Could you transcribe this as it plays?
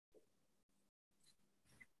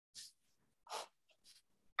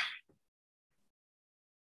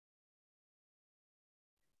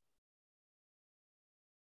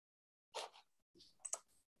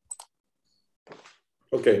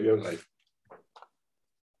Okay, we're live.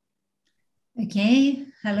 Okay,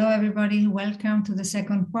 hello everybody. Welcome to the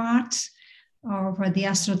second part of the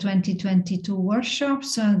ASTRO 2022 workshop.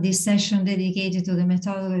 So this session dedicated to the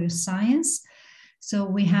methodology of science. So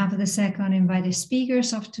we have the second invited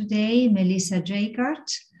speakers of today, Melissa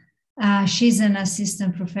Jacart. She's an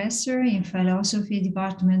assistant professor in philosophy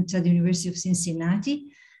department at the University of Cincinnati.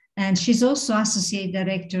 And she's also associate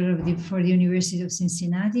director for the University of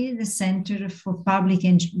Cincinnati, the Center for Public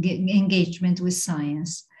Engagement with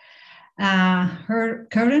Science. Her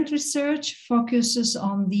current research focuses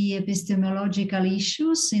on the epistemological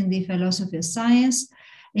issues in the philosophy of science.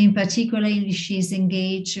 In particular, she's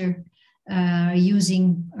engaged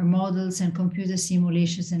using models and computer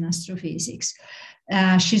simulations in astrophysics.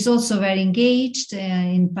 She's also very engaged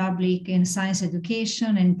in science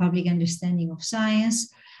education and public understanding of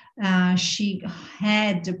science. She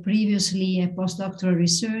had previously a postdoctoral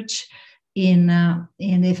research in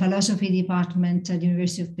the philosophy department at the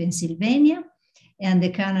University of Pennsylvania and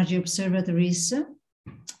the Carnegie Observatories.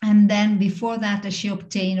 And then before that, she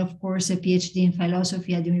obtained, of course, a PhD in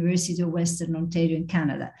philosophy at the University of Western Ontario in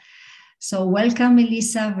Canada. So welcome,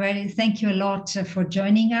 Melissa. Thank you a lot for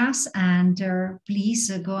joining us. And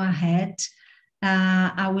please go ahead.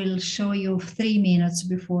 I will show you 3 minutes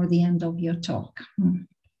before the end of your talk.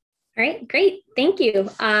 All right, great. Thank you.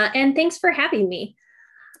 And thanks for having me.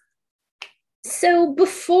 So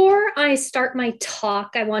before I start my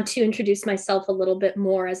talk, I want to introduce myself a little bit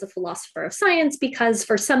more as a philosopher of science, because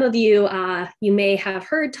for some of you, you may have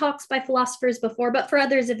heard talks by philosophers before, but for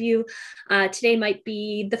others of you, today might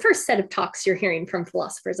be the first set of talks you're hearing from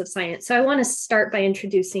philosophers of science. So I want to start by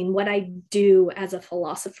introducing what I do as a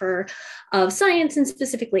philosopher of science, and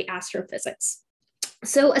specifically astrophysics.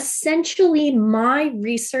 So essentially, my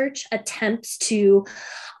research attempts to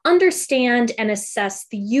understand and assess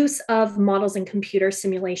the use of models and computer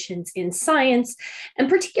simulations in science, and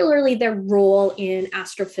particularly their role in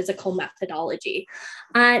astrophysical methodology.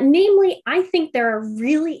 Namely, I think there are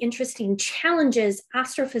really interesting challenges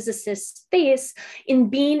astrophysicists face in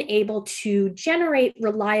being able to generate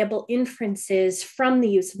reliable inferences from the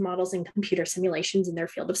use of models and computer simulations in their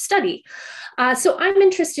field of study. So I'm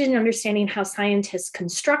interested in understanding how scientists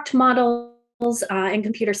construct models and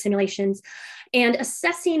computer simulations, and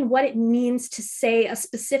assessing what it means to say a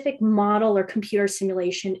specific model or computer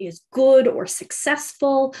simulation is good or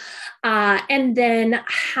successful, and then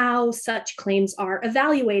how such claims are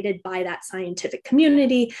evaluated by that scientific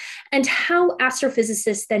community, and how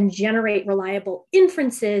astrophysicists then generate reliable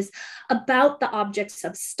inferences about the objects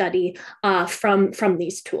of study from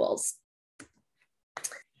these tools.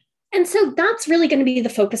 And so that's really going to be the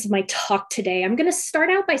focus of my talk today. I'm going to start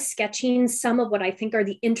out by sketching some of what I think are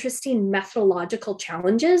the interesting methodological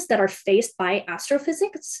challenges that are faced by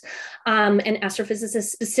astrophysics and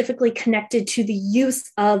astrophysicists specifically connected to the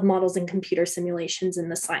use of models and computer simulations in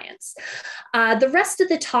the science. The rest of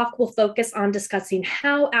the talk will focus on discussing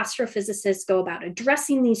how astrophysicists go about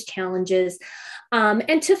addressing these challenges.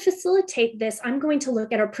 And to facilitate this, I'm going to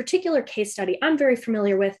look at a particular case study I'm very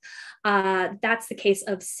familiar with. That's the case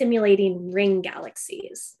of simulating ring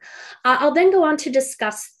galaxies. I'll then go on to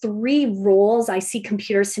discuss 3 roles I see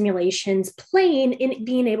computer simulations playing in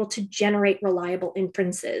being able to generate reliable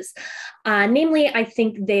inferences. Namely, I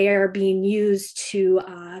think they're being used to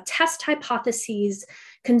test hypotheses,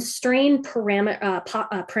 constrain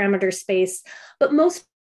parameter space, but most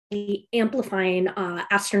amplifying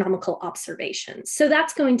astronomical observations. So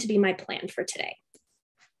that's going to be my plan for today.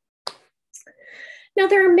 Now,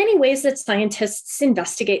 there are many ways that scientists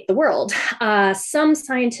investigate the world. Some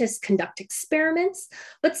scientists conduct experiments,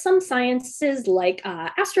 but some sciences like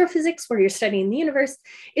astrophysics, where you're studying the universe,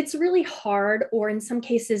 it's really hard, or in some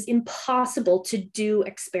cases impossible, to do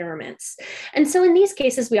experiments. And so in these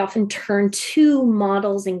cases, we often turn to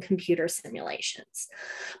models and computer simulations.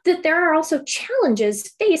 That there are also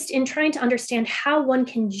challenges faced in trying to understand how one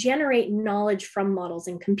can generate knowledge from models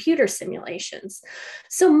and computer simulations.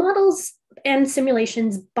 So models and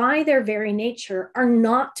simulations, by their very nature, are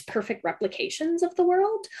not perfect replications of the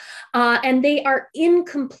world, and they are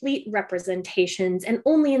incomplete representations and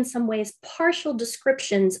only in some ways partial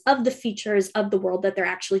descriptions of the features of the world that they're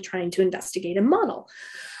actually trying to investigate and model.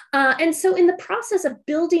 And so in the process of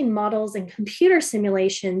building models and computer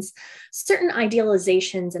simulations, certain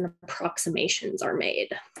idealizations and approximations are made.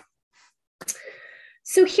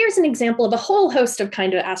 So here's an example of a whole host of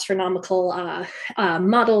kind of astronomical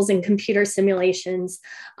models and computer simulations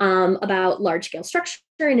about large-scale structures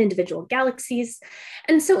in individual galaxies.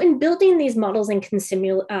 And so in building these models and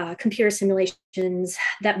computer simulations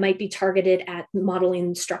that might be targeted at modeling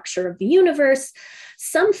the structure of the universe,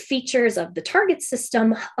 some features of the target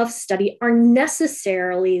system of study are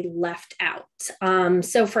necessarily left out.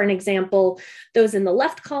 So for an example, those in the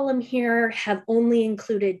left column here have only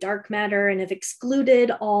included dark matter and have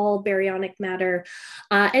excluded all baryonic matter.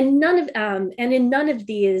 And in none of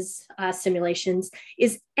these simulations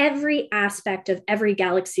is every aspect of every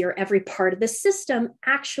galaxy or every part of the system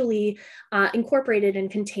actually incorporated and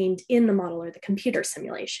contained in the model or the computer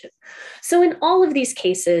simulation. So in all of these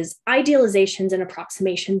cases, idealizations and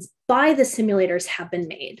approximations by the simulators have been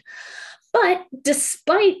made. But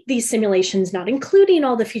despite these simulations not including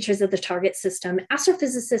all the features of the target system,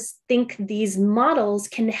 astrophysicists think these models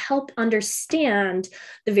can help understand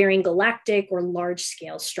the varying galactic or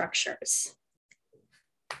large-scale structures.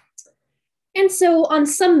 And so on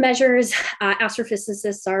some measures,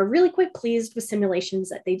 astrophysicists are really quite pleased with simulations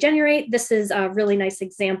that they generate. This is a really nice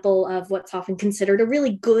example of what's often considered a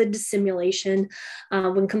really good simulation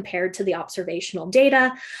when compared to the observational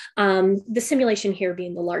data. The simulation here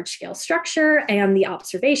being the large scale structure, and the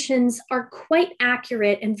observations are quite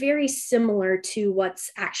accurate and very similar to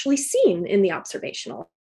what's actually seen in the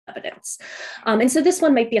observational evidence. And so this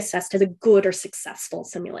one might be assessed as a good or successful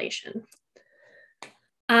simulation.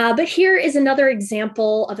 But here is another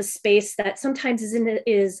example of a space that sometimes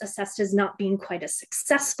is assessed as not being quite as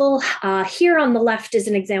successful. Here on the left is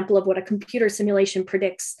an example of what a computer simulation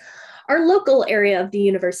predicts our local area of the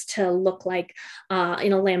universe to look like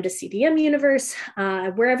in a lambda CDM universe.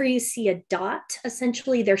 Wherever you see a dot,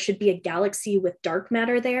 essentially there should be a galaxy with dark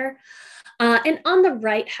matter there. And on the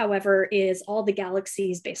right, however, is all the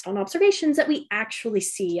galaxies based on observations that we actually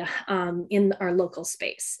see in our local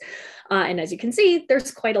space. And as you can see, there's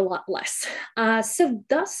quite a lot less. So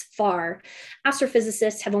thus far,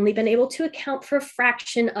 astrophysicists have only been able to account for a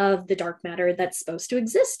fraction of the dark matter that's supposed to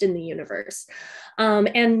exist in the universe.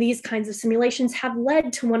 And these kinds of simulations have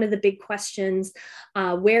led to one of the big questions: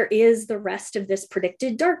 where is the rest of this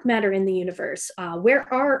predicted dark matter in the universe?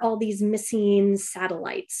 Where are all these missing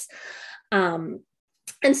satellites? And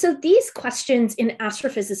so these questions in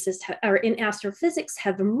astrophysics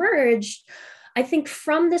have emerged, I think,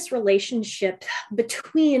 from this relationship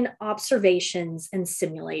between observations and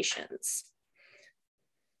simulations.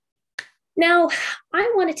 Now,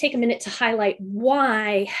 I want to take a minute to highlight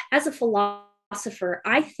why, as a philosopher,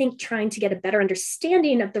 I think trying to get a better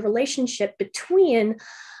understanding of the relationship between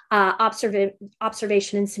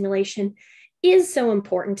observation and simulation is so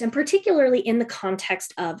important, and particularly in the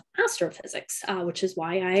context of astrophysics, which is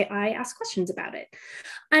why I ask questions about it.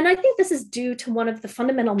 And I think this is due to one of the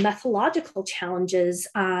fundamental methodological challenges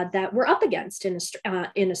that we're up against in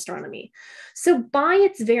astronomy. So by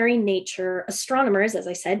its very nature, astronomers, as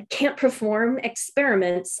I said, can't perform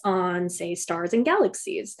experiments on, say, stars and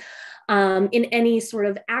galaxies in any sort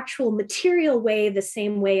of actual material way, the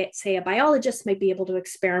same way, say, a biologist might be able to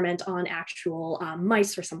experiment on actual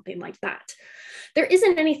mice or something like that. There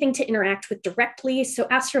isn't anything to interact with directly, so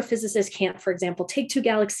astrophysicists can't, for example, take two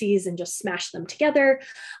galaxies and just smash them together,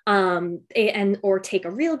 or take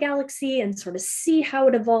a real galaxy and sort of see how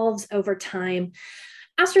it evolves over time.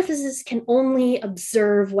 Astrophysicists can only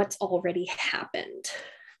observe what's already happened.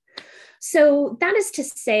 So that is to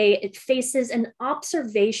say, it faces an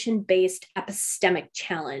observation-based epistemic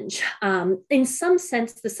challenge. In some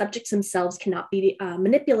sense, the subjects themselves cannot be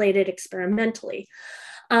manipulated experimentally.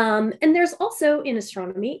 And there's also, in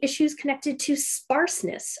astronomy, issues connected to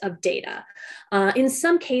sparseness of data. In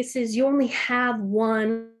some cases, you only have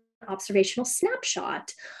one observational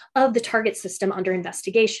snapshot of the target system under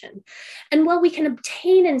investigation. And while we can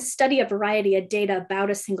obtain and study a variety of data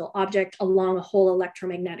about a single object along a whole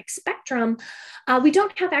electromagnetic spectrum, we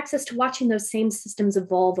don't have access to watching those same systems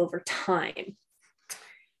evolve over time.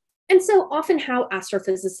 And so often how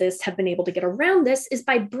astrophysicists have been able to get around this is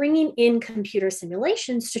by bringing in computer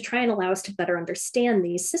simulations to try and allow us to better understand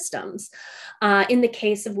these systems. In the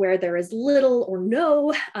case of where there is little or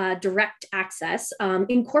no direct access,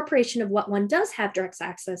 incorporation of what one does have direct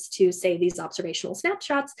access to, say, these observational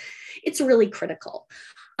snapshots, it's really critical.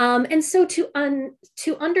 And so to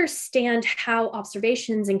understand how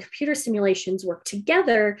observations and computer simulations work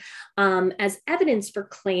together as evidence for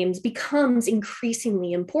claims becomes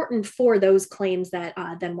increasingly important for those claims that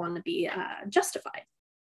then want to be justified.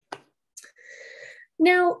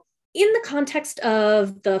 Now, In the context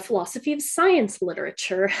of the philosophy of science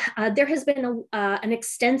literature, there has been an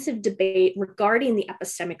extensive debate regarding the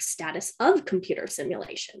epistemic status of computer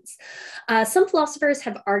simulations. Some philosophers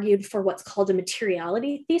have argued for what's called a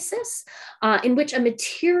materiality thesis, in which a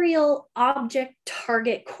material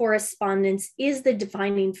object-target correspondence is the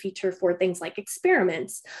defining feature for things like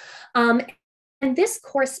experiments. And this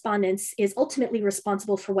correspondence is ultimately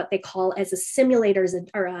responsible for what they call as a simulator's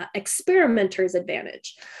or experimenter's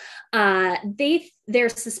advantage. Their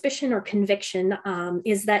suspicion or conviction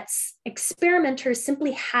is that experimenters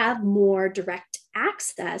simply have more direct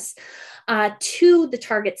access to the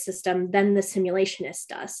target system than the simulationist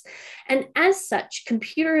does. And as such,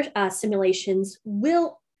 computer simulations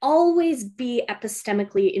will always be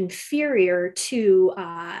epistemically inferior to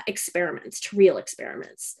experiments, to real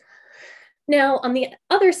experiments. Now, on the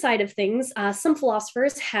other side of things, some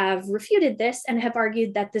philosophers have refuted this and have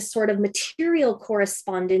argued that this sort of material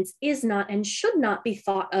correspondence is not and should not be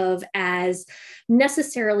thought of as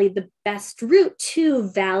necessarily the best route to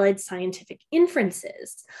valid scientific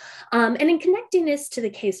inferences. And in connecting this to the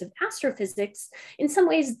case of astrophysics, in some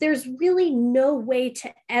ways, there's really no way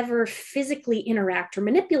to ever physically interact or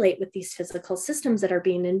manipulate with these physical systems that are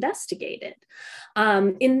being investigated.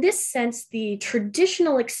 In this sense, the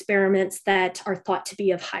traditional experiments that are thought to be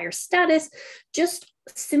of higher status just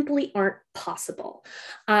simply aren't possible.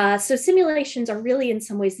 So simulations are really in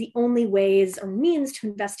some ways the only ways or means to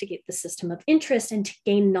investigate the system of interest and to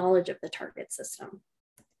gain knowledge of the target system.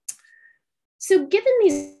 So given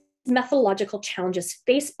these methodological challenges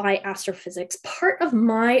faced by astrophysics, part of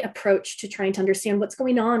my approach to trying to understand what's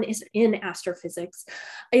going on in astrophysics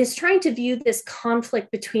is trying to view this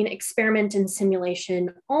conflict between experiment and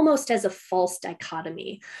simulation almost as a false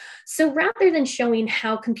dichotomy. So rather than showing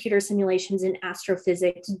how computer simulations in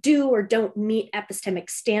astrophysics do or don't meet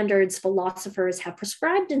epistemic standards philosophers have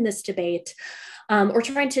prescribed in this debate, or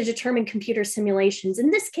trying to determine computer simulations,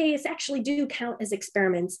 in this case, actually do count as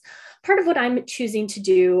experiments. Part of what I'm choosing to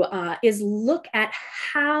do is look at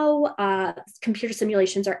how computer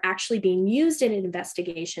simulations are actually being used in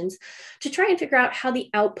investigations to try and figure out how the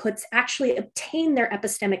outputs actually obtain their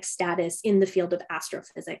epistemic status in the field of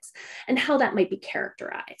astrophysics and how that might be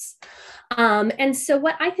characterized. And so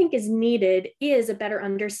what I think is needed is a better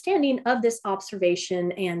understanding of this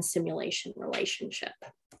observation and simulation relationship.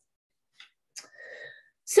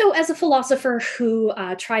 So as a philosopher who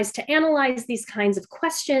tries to analyze these kinds of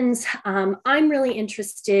questions, I'm really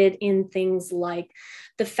interested in things like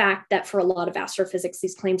the fact that for a lot of astrophysics,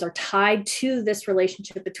 these claims are tied to this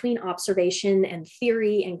relationship between observation and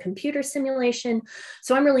theory and computer simulation.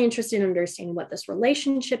 So I'm really interested in understanding what this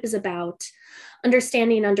relationship is about,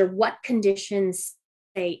 understanding under what conditions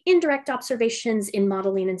say indirect observations in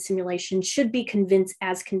modeling and simulation should be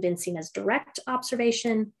as convincing as direct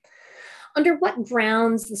observation. Under what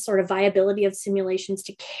grounds the sort of viability of simulations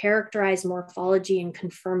to characterize morphology and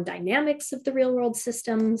confirm dynamics of the real world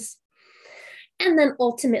systems. And then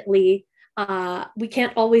ultimately, we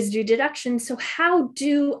can't always do deduction. So how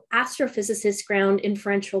do astrophysicists ground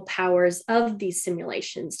inferential powers of these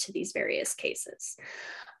simulations to these various cases?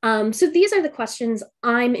 So these are the questions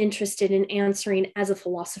I'm interested in answering as a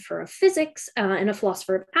philosopher of physics and a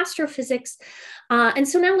philosopher of astrophysics. And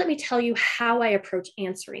so now let me tell you how I approach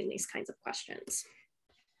answering these kinds of questions.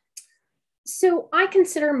 So I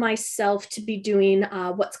consider myself to be doing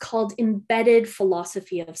what's called embedded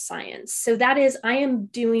philosophy of science. So that is, I am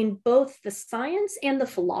doing both the science and the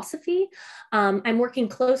philosophy. I'm working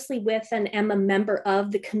closely with and am a member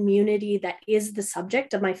of the community that is the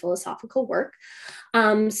subject of my philosophical work.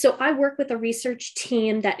 So I work with a research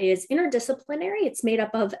team that is interdisciplinary. It's made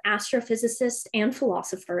up of astrophysicists and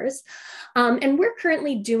philosophers. And we're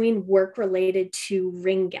currently doing work related to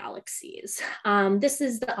ring galaxies. This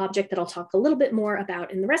is the object that I'll talk a little bit more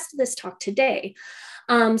about in the rest of this talk today.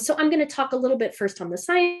 So I'm going to talk a little bit first on the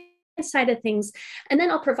science side of things, and then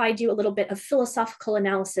I'll provide you a little bit of philosophical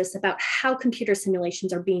analysis about how computer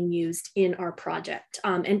simulations are being used in our project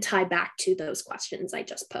and tie back to those questions I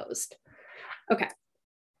just posed. Okay.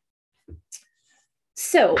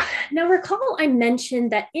 So now recall I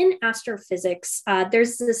mentioned that in astrophysics,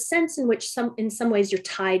 there's this sense in which in some ways you're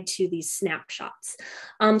tied to these snapshots.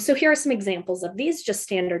 So here are some examples of these, just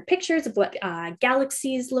standard pictures of what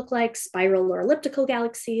galaxies look like, spiral or elliptical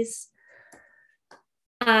galaxies.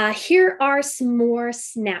 Here are some more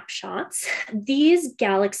snapshots. These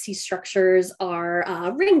galaxy structures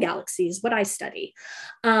are ring galaxies, what I study.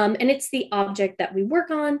 And it's the object that we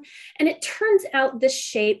work on. And it turns out this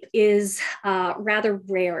shape is rather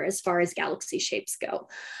rare as far as galaxy shapes go.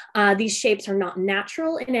 These shapes are not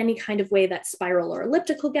natural in any kind of way that spiral or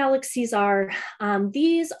elliptical galaxies are.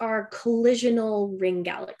 These are collisional ring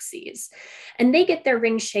galaxies. And they get their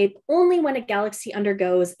ring shape only when a galaxy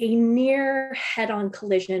undergoes a near head-on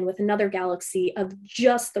collision with another galaxy of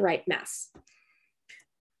just the right mass.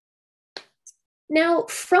 Now,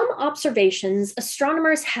 from observations,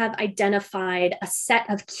 astronomers have identified a set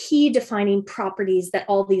of key defining properties that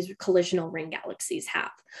all these collisional ring galaxies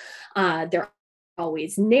have. They're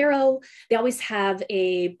always narrow, they always have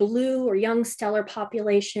a blue or young stellar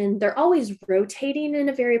population, they're always rotating in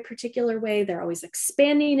a very particular way, they're always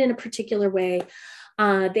expanding in a particular way.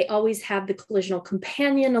 They always have the collisional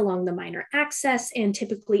companion along the minor axis and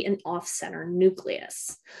typically an off-center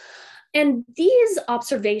nucleus. And these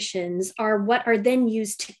observations are what are then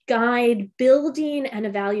used to guide building and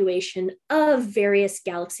evaluation of various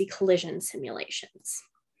galaxy collision simulations.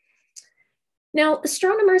 Now,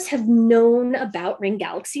 astronomers have known about ring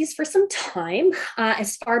galaxies for some time.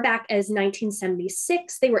 As far back as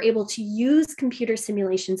 1976, they were able to use computer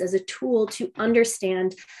simulations as a tool to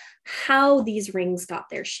understand how these rings got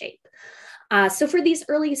their shape. So for these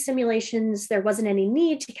early simulations, there wasn't any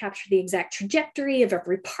need to capture the exact trajectory of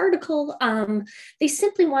every particle. They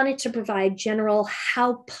simply wanted to provide general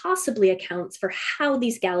how possibly accounts for how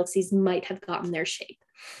these galaxies might have gotten their shape.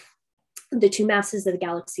 The two masses of the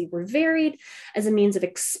galaxy were varied as a means of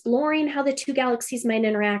exploring how the two galaxies might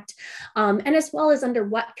interact, and as well as under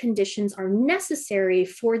what conditions are necessary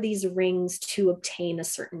for these rings to obtain a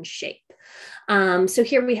certain shape. So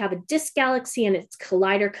here we have a disk galaxy and its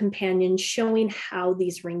collider companion showing how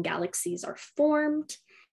these ring galaxies are formed.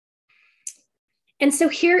 And so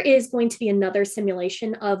here is going to be another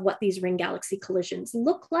simulation of what these ring galaxy collisions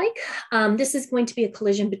look like. This is going to be a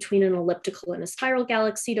collision between an elliptical and a spiral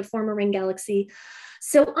galaxy to form a ring galaxy.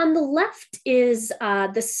 So on the left is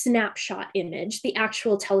the snapshot image, the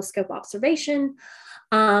actual telescope observation.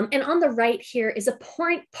 And on the right here is a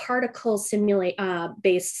point particle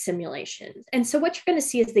based simulation. And so what you're going to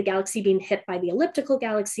see is the galaxy being hit by the elliptical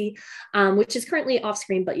galaxy, which is currently off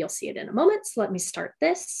screen, but you'll see it in a moment. So let me start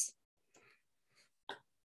this.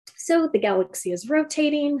 So the galaxy is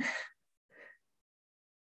rotating,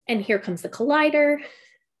 and here comes the collider.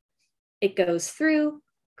 It goes through,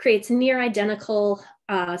 creates near identical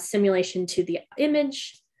simulation to the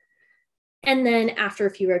image, and then after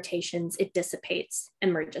a few rotations, it dissipates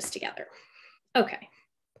and merges together. Okay.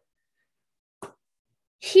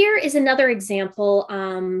 Here is another example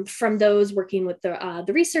from those working with the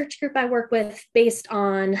research group I work with based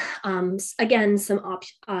on, again, some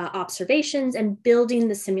observations and building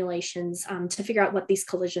the simulations to figure out what these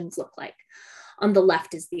collisions look like. On the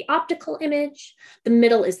left is the optical image. The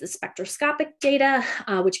middle is the spectroscopic data,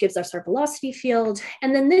 which gives us our velocity field.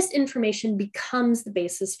 And then this information becomes the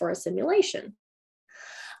basis for a simulation.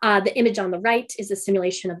 The image on the right is a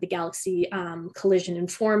simulation of the galaxy collision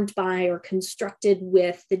informed by or constructed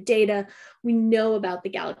with the data we know about the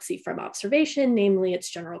galaxy from observation, namely its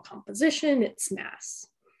general composition, its mass.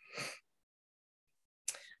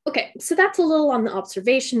 Okay, so that's a little on the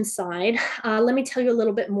observation side. Let me tell you a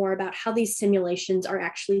little bit more about how these simulations are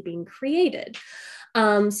actually being created.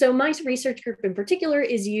 So my research group in particular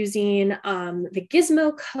is using the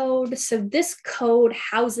Gizmo code. So this code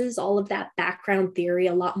houses all of that background theory,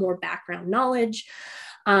 a lot more background knowledge.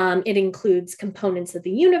 It includes components of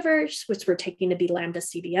the universe, which we're taking to be lambda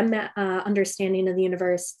CDM understanding of the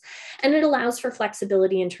universe. And it allows for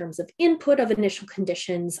flexibility in terms of input of initial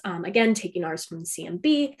conditions, again, taking ours from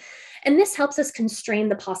CMB. And this helps us constrain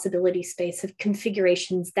the possibility space of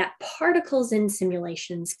configurations that particles in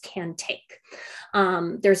simulations can take.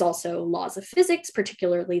 There's also laws of physics,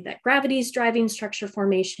 particularly that gravity is driving structure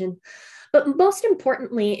formation. But most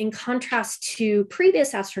importantly, in contrast to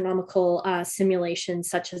previous astronomical simulations,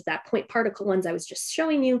 such as that point particle ones I was just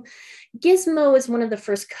showing you, Gizmo is one of the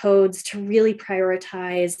first codes to really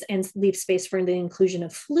prioritize and leave space for the inclusion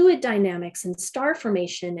of fluid dynamics and star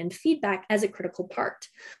formation and feedback as a critical part.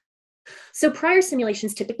 So prior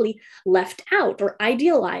simulations typically left out or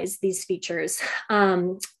idealized these features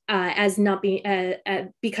as not being,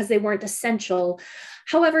 because they weren't essential.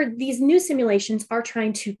 However, these new simulations are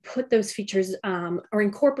trying to put those features or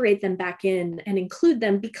incorporate them back in and include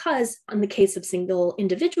them because in the case of single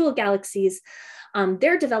individual galaxies,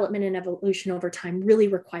 their development and evolution over time really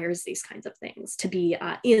requires these kinds of things to be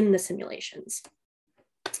in the simulations.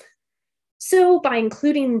 So by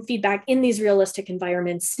including feedback in these realistic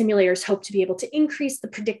environments, simulators hope to be able to increase the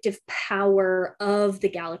predictive power of the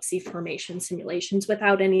galaxy formation simulations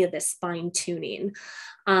without any of this fine tuning,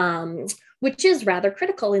 which is rather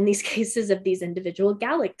critical in these cases of these individual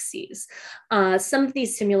galaxies. Some of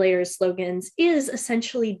these simulators slogans is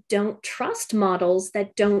essentially don't trust models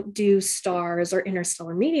that don't do stars or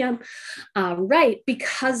interstellar medium right,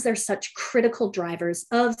 because they're such critical drivers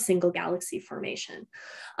of single galaxy formation.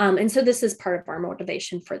 And so this is part of our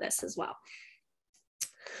motivation for this as well.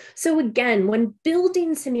 So again, when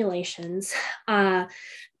building simulations,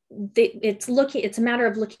 it's a matter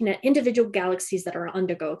of looking at individual galaxies that are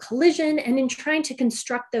undergo a collision, and in trying to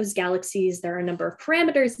construct those galaxies, there are a number of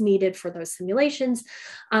parameters needed for those simulations.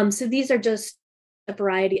 So these are just a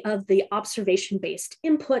variety of the observation-based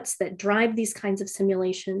inputs that drive these kinds of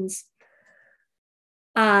simulations.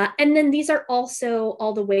 And then these are also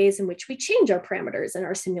all the ways in which we change our parameters in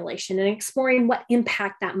our simulation and exploring what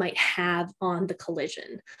impact that might have on the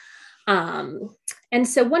collision. And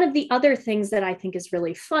so one of the other things that I think is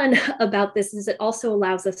really fun about this is it also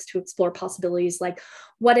allows us to explore possibilities like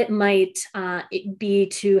what it might be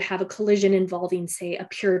to have a collision involving, say, a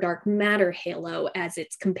pure dark matter halo as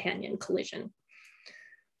its companion collision.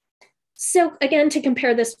 So again, to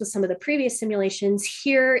compare this with some of the previous simulations,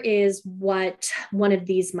 here is what one of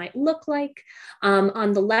these might look like.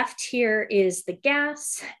 On the left here is the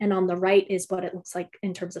gas, and on the right is what it looks like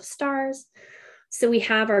in terms of stars. So we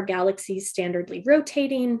have our galaxies standardly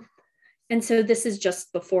rotating. And so this is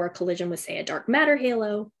just before a collision with, say, a dark matter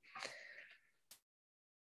halo.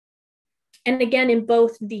 And again, in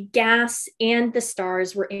both the gas and the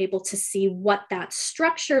stars, we're able to see what that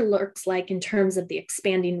structure looks like in terms of the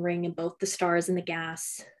expanding ring in both the stars and the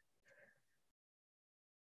gas,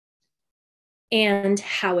 and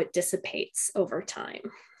how it dissipates over time.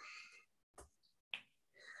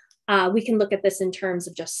 We can look at this in terms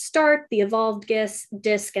of just start, the evolved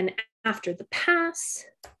disk, and after the pass.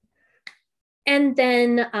 And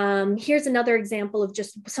then here's another example of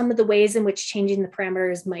just some of the ways in which changing the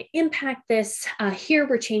parameters might impact this. Here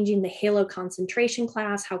we're changing the halo concentration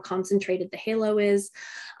class, how concentrated the halo is.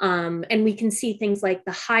 And we can see things like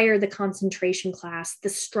the higher the concentration class, the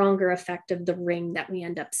stronger effect of the ring that we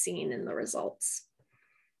end up seeing in the results.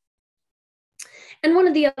 And one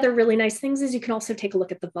of the other really nice things is you can also take a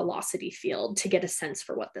look at the velocity field to get a sense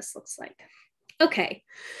for what this looks like. Okay,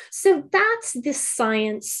 so that's the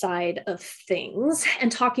science side of things,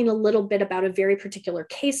 and talking a little bit about a very particular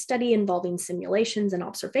case study involving simulations and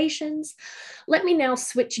observations. Let me now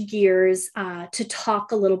switch gears to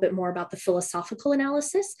talk a little bit more about the philosophical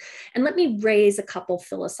analysis, and let me raise a couple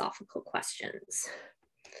philosophical questions.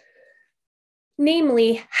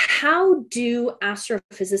 Namely, how do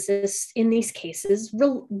astrophysicists in these cases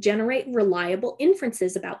generate reliable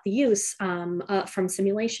inferences about the use from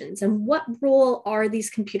simulations? And what role are these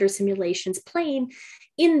computer simulations playing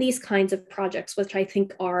in these kinds of projects, which I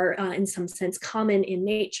think are in some sense common in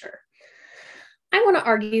nature? I want to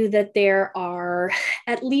argue that there are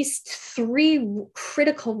at least 3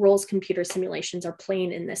 critical roles computer simulations are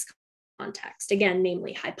playing in this context. Again,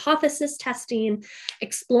 namely hypothesis testing,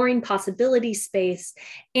 exploring possibility space,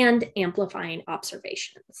 and amplifying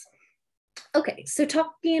observations. Okay, so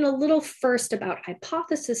talking a little first about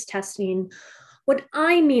hypothesis testing, what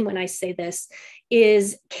I mean when I say this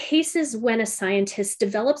is cases when a scientist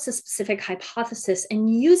develops a specific hypothesis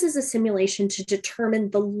and uses a simulation to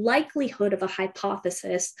determine the likelihood of a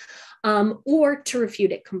hypothesis or to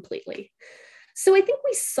refute it completely. So I think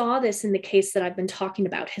we saw this in the case that I've been talking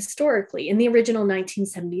about historically in the original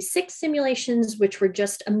 1976 simulations, which were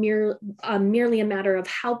just merely a matter of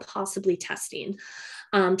how possibly testing,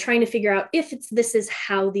 trying to figure out if this is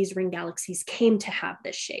how these ring galaxies came to have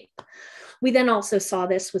this shape. We then also saw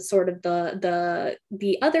this with sort of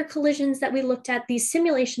the other collisions that we looked at. These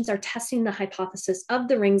simulations are testing the hypothesis of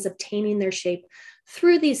the rings obtaining their shape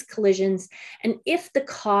through these collisions, and if the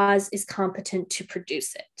cause is competent to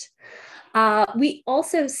produce it. We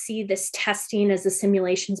also see this testing as the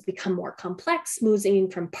simulations become more complex, moving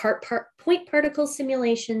from point particle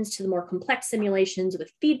simulations to the more complex simulations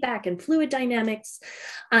with feedback and fluid dynamics.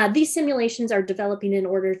 These simulations are developing in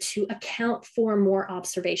order to account for more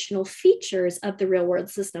observational features of the real world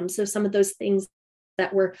system. So some of those things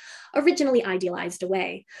that were originally idealized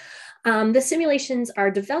away. The simulations are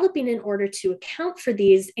developing in order to account for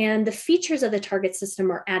these, and the features of the target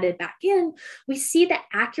system are added back in. We see the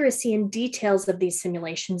accuracy and details of these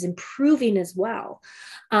simulations improving as well.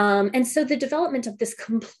 And so the development of this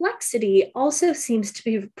complexity also seems to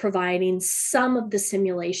be providing some of the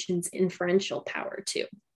simulations inferential power too.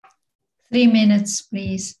 3 minutes,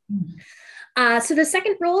 please. So the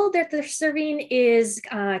second role that they're serving is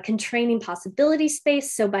constraining possibility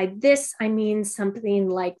space. So by this, I mean something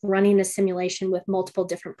like running a simulation with multiple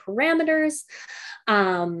different parameters.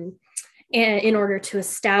 And in order to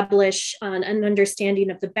establish an understanding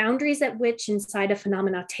of the boundaries at which inside a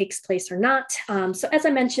phenomena takes place or not. So as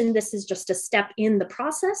I mentioned, this is just a step in the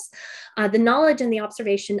process. The knowledge and the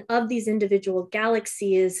observation of these individual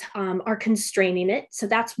galaxies are constraining it. So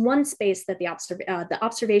that's one space that the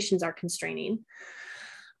observations are constraining.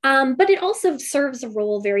 But it also serves a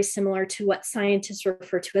role very similar to what scientists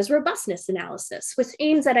refer to as robustness analysis, which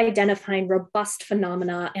aims at identifying robust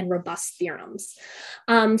phenomena and robust theorems.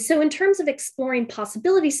 So in terms of exploring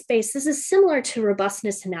possibility space, this is similar to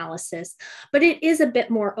robustness analysis, but it is a bit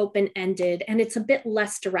more open-ended and it's a bit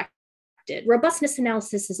less direct. Robustness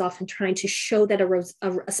analysis is often trying to show that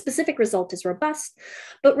a specific result is robust,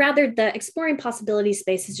 but rather the exploring possibility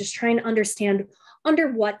space is just trying to understand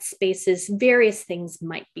under what spaces various things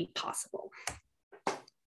might be possible.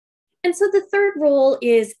 And so the third role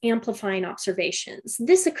is amplifying observations.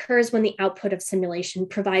 This occurs when the output of simulation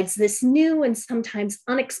provides this new and sometimes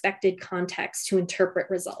unexpected context to interpret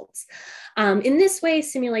results. In this way,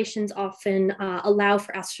 simulations often allow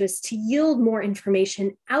for astrophysicists to yield more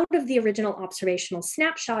information out of the original observational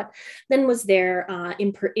snapshot than was there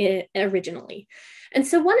originally. And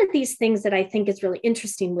so one of these things that I think is really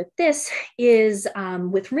interesting with this is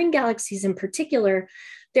with ring galaxies in particular,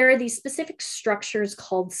 there are these specific structures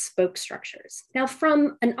called spoke structures. Now,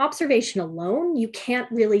 from an observation alone, you can't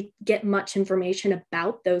really get much information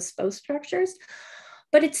about those spoke structures,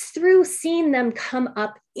 but it's through seeing them come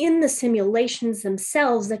up in the simulations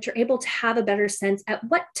themselves that you're able to have a better sense at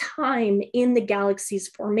what time in the galaxy's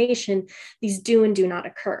formation these do and do not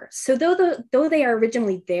occur. So though they are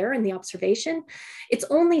originally there in the observation, it's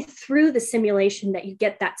only through the simulation that you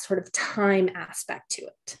get that sort of time aspect to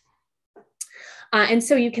it. And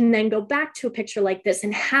so you can then go back to a picture like this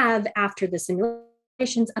and have, after the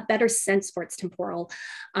simulations, a better sense for its temporal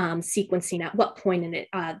sequencing at what point in it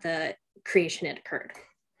the creation had occurred.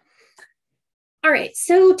 All right,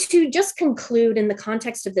 so to just conclude, in the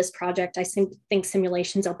context of this project, I think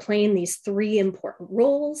simulations are playing these three important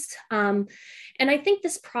roles. And I think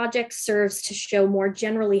this project serves to show more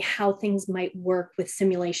generally how things might work with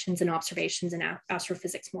simulations and observations in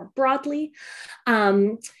astrophysics more broadly.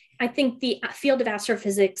 I think the field of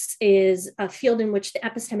astrophysics is a field in which the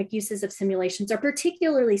epistemic uses of simulations are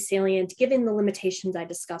particularly salient, given the limitations I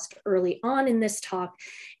discussed early on in this talk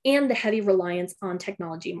and the heavy reliance on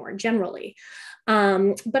technology more generally.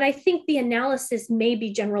 But I think the analysis may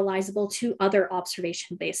be generalizable to other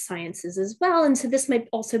observation-based sciences as well. And so this might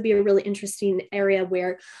also be a really interesting area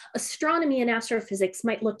where astronomy and astrophysics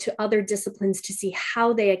might look to other disciplines to see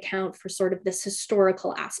how they account for sort of this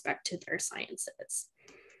historical aspect to their sciences.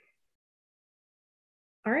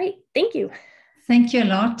 All right, thank you. Thank you a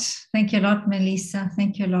lot. Thank you a lot, Melissa.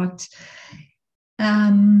 Thank you a lot.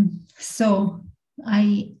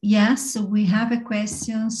 Yes, we have a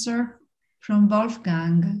question, sir, from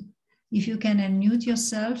Wolfgang. If you can unmute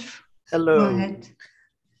yourself. Hello. Go ahead.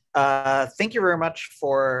 Thank you very much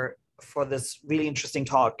for this really interesting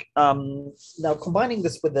talk. Now, combining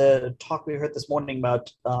this with the talk we heard this morning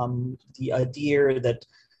about the idea that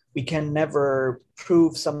we can never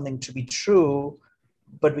prove something to be true,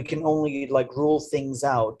 but we can only like rule things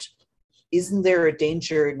out. Isn't there a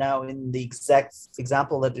danger now in the exact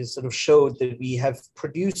example that you sort of showed that we have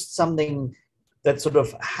produced something that sort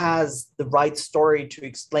of has the right story to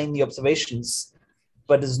explain the observations,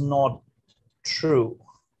 but is not true?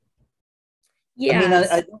 Yeah. I mean,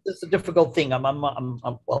 I think it's a difficult thing.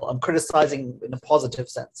 I'm criticizing in a positive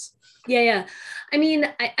sense. Yeah. I mean,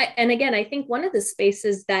 and again, I think one of the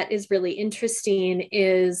spaces that is really interesting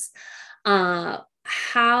is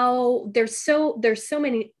how there's so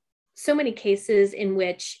many cases in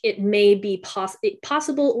which it may be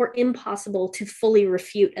possible or impossible to fully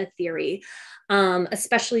refute a theory,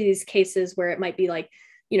 especially these cases where it might be like,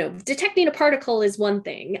 detecting a particle is one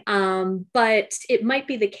thing, but it might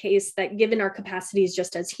be the case that given our capacities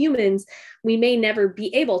just as humans, we may never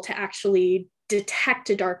be able to actually detect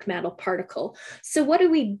a dark matter particle. So what do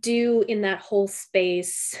we do in that whole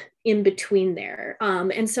space in between there?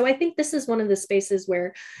 And so I think this is one of the spaces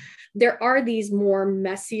where there are these more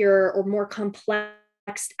messier or more complex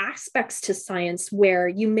aspects to science where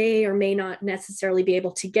you may or may not necessarily be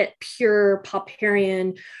able to get pure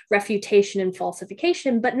Popperian refutation and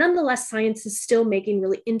falsification, but nonetheless, science is still making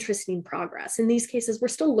really interesting progress. In these cases, we're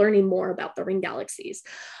still learning more about the ring galaxies.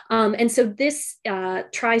 And so this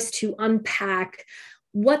tries to unpack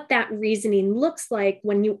what that reasoning looks like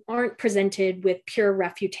when you aren't presented with pure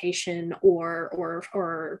refutation or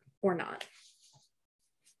not.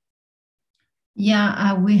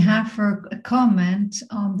 Yeah, we have a comment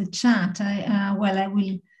on the chat. I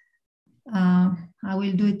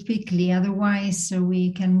will do it quickly. Otherwise,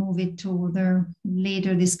 we can move it to the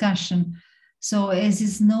later discussion. So, as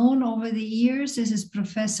is known over the years, this is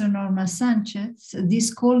Professor Norma Sanchez.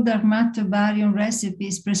 These cold dark matter baryon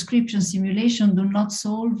recipes, prescription simulation do not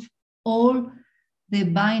solve all the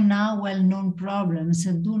by now well-known problems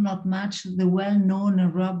and do not match the well-known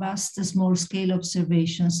and robust small-scale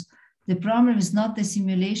observations. The problem is not the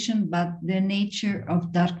simulation, but the nature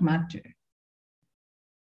of dark matter.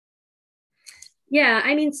 Yeah,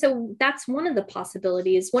 I mean, so that's one of the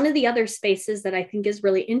possibilities. One of the other spaces that I think is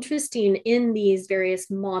really interesting in these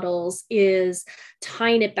various models is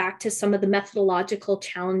tying it back to some of the methodological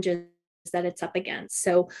challenges that it's up against.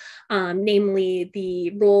 So, namely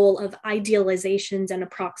the role of idealizations and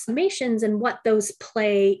approximations and what those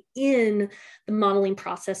play in the modeling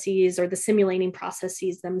processes or the simulating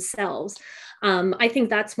processes themselves. I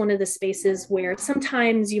think that's one of the spaces where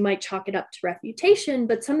sometimes you might chalk it up to refutation,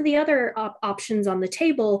 but some of the other options on the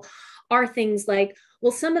table are things like,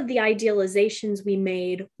 well, some of the idealizations we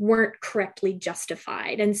made weren't correctly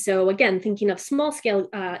justified. And so again, thinking of small scale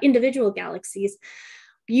individual galaxies,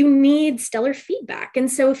 you need stellar feedback. And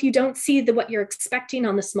so if you don't see what you're expecting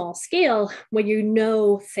on the small scale, when you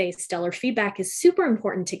know, say, stellar feedback is super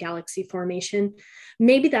important to galaxy formation,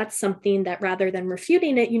 maybe that's something that rather than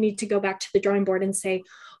refuting it, you need to go back to the drawing board and say,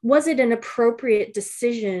 was it an appropriate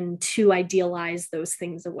decision to idealize those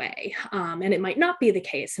things away? And it might not be the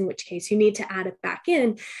case, in which case you need to add it back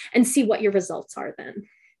in and see what your results are then.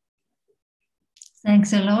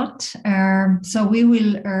 Thanks a lot. So we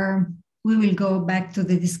will go back to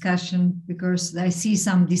the discussion because I see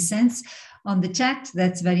some dissents on the chat.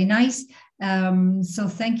 That's very nice. So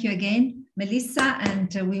thank you again, Melissa.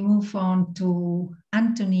 And we move on to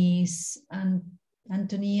Antoniu.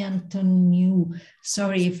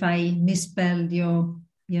 Sorry if I misspelled your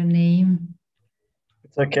name.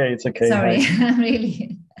 It's okay. It's okay. Sorry,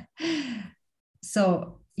 really.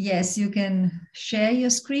 So yes, you can share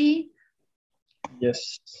your screen.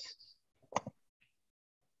 Yes.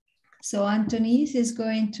 So Antoniu is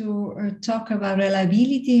going to talk about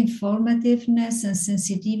reliability, informativeness, and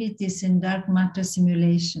sensitivities in dark matter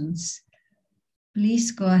simulations.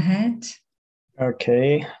 Please go ahead.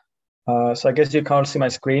 Okay. So I guess you can't see my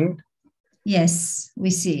screen. Yes, we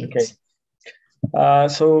see it. Okay.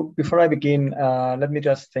 So before I begin, let me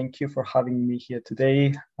just thank you for having me here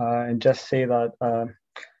today and just say that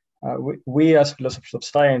we as philosophers of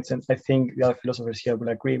science, and I think the other philosophers here will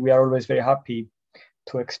agree, we are always very happy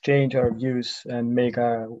to exchange our views and make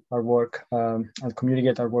our work and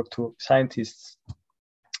communicate our work to scientists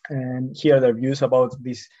and hear their views about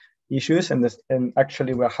these issues. And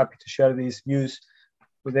actually, we're happy to share these views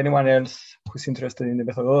with anyone else who's interested in the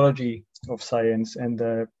methodology of science and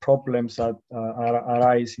the problems that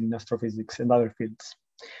arise in astrophysics and other fields.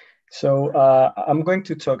 So I'm going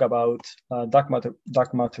to talk about dark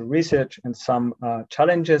matter research and some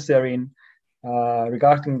challenges therein,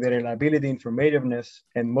 regarding the reliability, informativeness,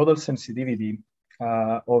 and model sensitivity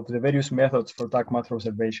of the various methods for dark matter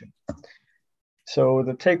observation. So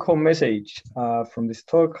the take-home message from this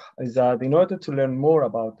talk is that in order to learn more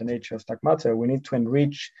about the nature of dark matter, we need to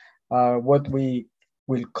enrich what we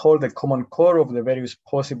will call the common core of the various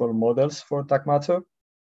possible models for dark matter.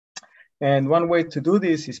 And one way to do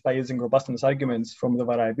this is by using robustness arguments from the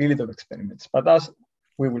variability of experiments. But as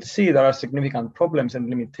we will see, there are significant problems and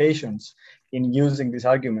limitations in using these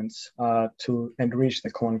arguments to enrich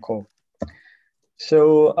the common core.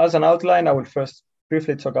 So as an outline, I will first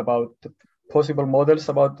briefly talk about the possible models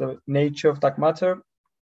about the nature of dark matter.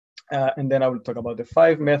 And then I will talk about the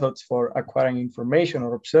 5 methods for acquiring information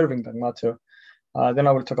or observing dark matter. Then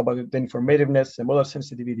I will talk about the informativeness, the model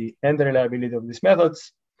sensitivity, and the reliability of these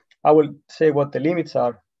methods. I will say what the limits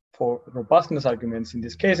are for robustness arguments in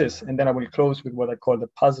these cases, and then I will close with what I call the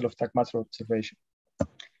puzzle of dark matter observation.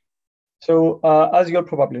 So as you'll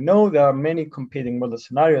probably know, there are many competing model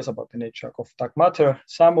scenarios about the nature of dark matter.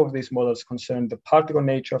 Some of these models concern the particle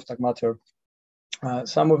nature of dark matter.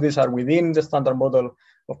 Some of these are within the standard model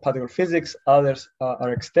of particle physics. Others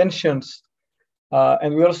are extensions.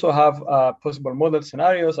 And we also have possible model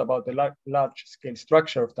scenarios about the large scale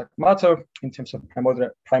structure of dark matter in terms of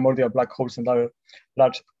primordial black holes and other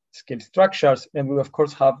large scale structures. And we, of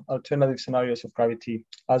course, have alternative scenarios of gravity,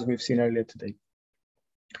 as we've seen earlier today.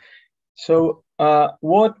 So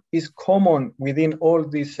what is common within all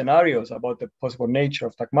these scenarios about the possible nature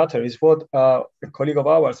of dark matter is what a colleague of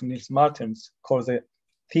ours, Niels Martens, calls the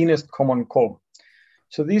thinnest common core.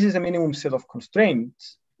 So this is a minimum set of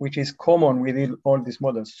constraints which is common within all these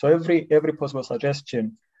models. So every possible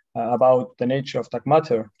suggestion about the nature of dark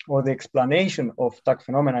matter or the explanation of dark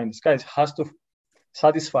phenomena in the skies has to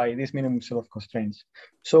satisfy this minimum set of constraints.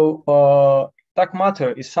 So dark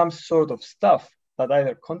matter is some sort of stuff that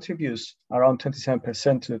either contributes around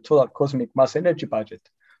 27% to the total cosmic mass energy budget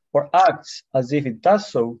or acts as if it does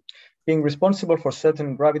so, being responsible for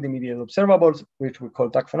certain gravity-mediated observables, which we call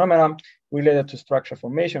dark phenomena, related to structure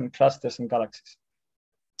formation, clusters, and galaxies.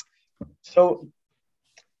 So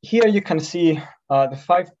here you can see the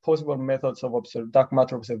 5 possible methods of dark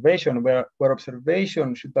matter observation, where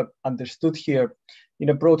observation should be understood here in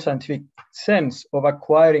a broad scientific sense of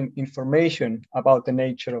acquiring information about the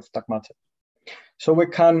nature of dark matter. So we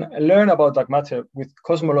can learn about dark matter with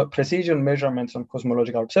precision measurements on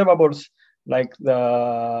cosmological observables, like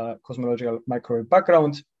the cosmological microwave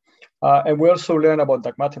background. And we also learn about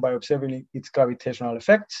dark matter by observing its gravitational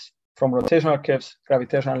effects from rotational curves,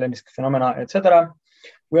 gravitational lens phenomena, etc.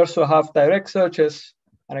 We also have direct searches.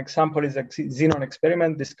 An example is a xenon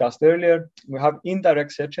experiment discussed earlier. We have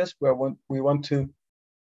indirect searches where we want to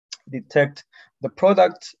detect the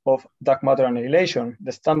products of dark matter annihilation,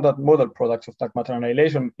 the standard model products of dark matter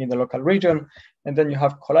annihilation in the local region. And then you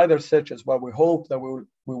have collider searches where we hope that we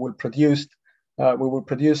will produce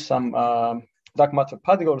some dark matter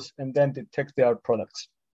particles and then detect their products.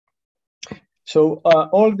 So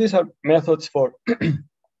all these are methods for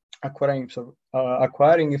acquiring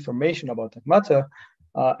information about dark matter.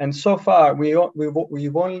 And so far,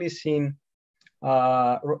 we've only seen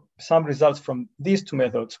some results from these 2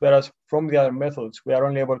 methods, whereas from the other methods, we are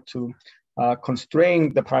only able to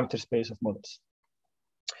constrain the parameter space of models.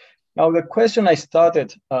 Now, the question I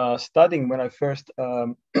started studying when I first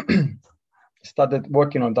started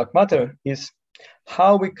working on dark matter is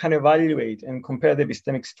how we can evaluate and compare the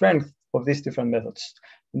epistemic strength of these different methods.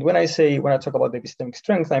 And when I talk about the epistemic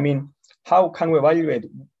strength, I mean, how can we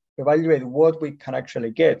evaluate what we can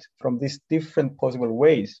actually get from these different possible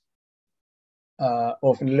ways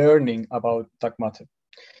of learning about dark matter.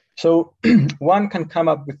 So one can come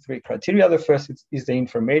up with 3 criteria. The first is the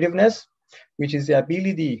informativeness, which is the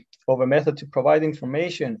ability of a method to provide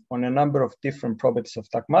information on a number of different properties of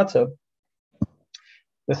dark matter.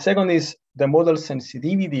 The second is the model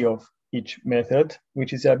sensitivity of each method,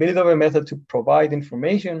 which is the ability of a method to provide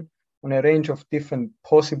information on a range of different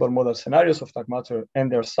possible model scenarios of dark matter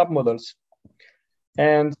and their submodels.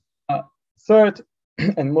 And third,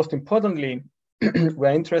 and most importantly,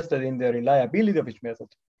 we're interested in the reliability of each method,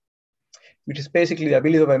 which is basically the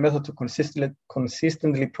ability of a method to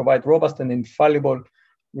consistently provide robust and infallible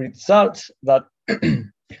results that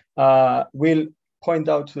will point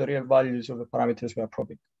out to the real values of the parameters we are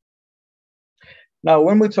probing. Now,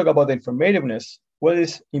 when we talk about the informativeness, what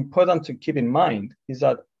is important to keep in mind is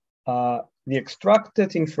that the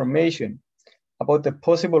extracted information about the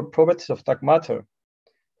possible properties of dark matter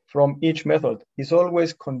from each method is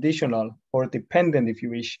always conditional or dependent, if you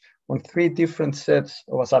wish, on 3 different sets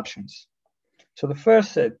of assumptions. So the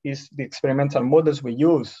first set is the experimental models we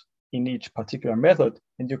use in each particular method,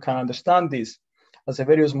 and you can understand this as the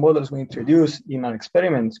various models we introduce in an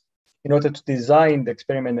experiment in order to design the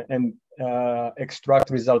experiment and extract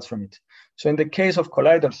results from it. So in the case of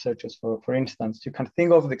collider searches, for instance, you can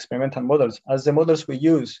think of the experimental models as the models we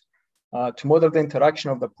use to model the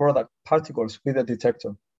interaction of the product particles with the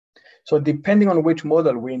detector. So depending on which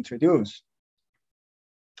model we introduce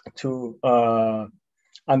to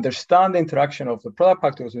understand the interaction of the product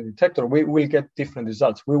particles with the detector, we will get different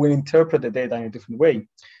results. We will interpret the data in a different way.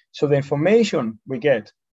 So the information we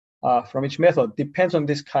get from each method depends on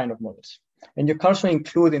this kind of models. And you can also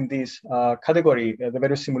include in this category the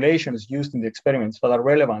various simulations used in the experiments that are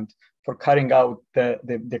relevant for carrying out the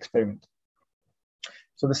experiment.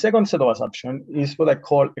 So the second set of assumptions is what I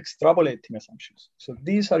call extrapolating assumptions. So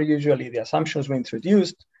these are usually the assumptions we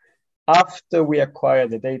introduced after we acquire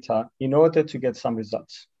the data in order to get some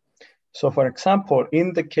results. So for example,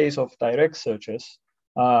 in the case of direct searches,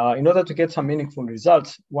 in order to get some meaningful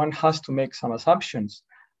results, one has to make some assumptions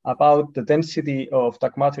about the density of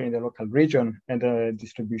dark matter in the local region and the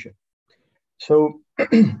distribution. So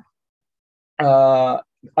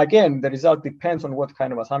again, the result depends on what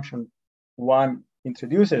kind of assumption one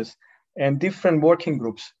introduces, and different working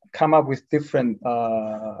groups come up with different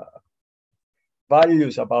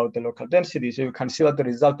values about the local density. So you can see that the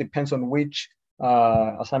result depends on which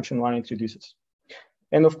assumption one introduces.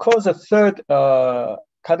 And of course, the third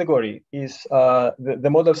category is the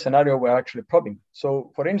model scenario we're actually probing.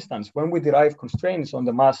 So for instance, when we derive constraints on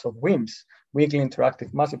the mass of WIMPs, weakly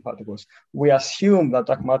interactive massive particles, we assume that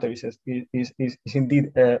dark matter is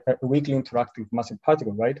indeed a weakly interactive massive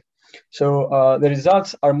particle, right? So the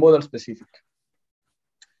results are model specific.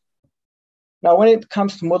 Now, when it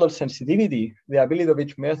comes to model sensitivity, the ability of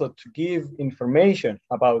each method to give information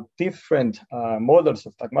about different models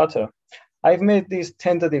of dark matter, I've made this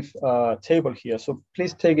tentative table here. So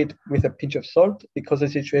please take it with a pinch of salt because the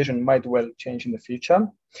situation might well change in the future.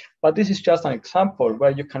 But this is just an example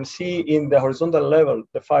where you can see in the horizontal level,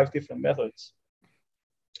 the 5 different methods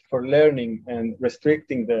for learning and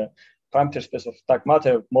restricting the parameter space of dark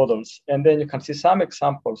matter models. And then you can see some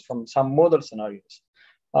examples from some model scenarios.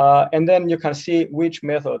 And then you can see which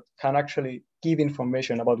method can actually give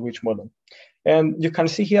information about which model. And you can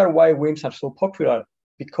see here why WIMPs are so popular,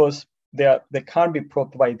 because they can be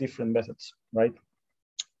probed by different methods, right?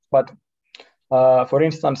 But for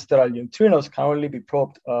instance, sterile neutrinos can only be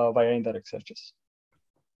probed via indirect searches.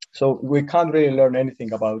 So we can't really learn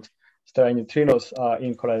anything about sterile neutrinos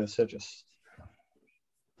in collider searches.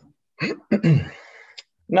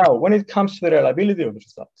 Now, when it comes to the reliability of the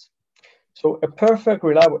results, so a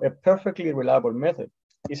perfectly reliable method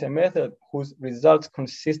is a method whose results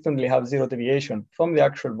consistently have 0 deviation from the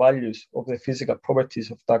actual values of the physical properties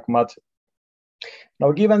of dark matter.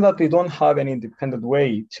 Now, given that we don't have any independent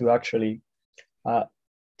way to actually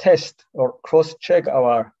test or cross-check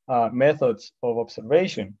our methods of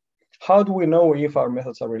observation, how do we know if our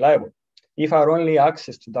methods are reliable, if our only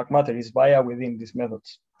access to dark matter is within these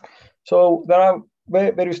methods? So there are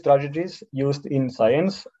various strategies used in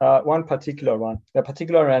science. The particular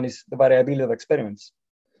one is the variability of experiments.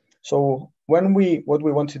 So what we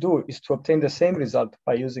want to do is to obtain the same result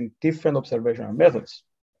by using different observational methods.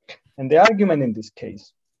 And the argument in this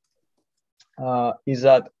case is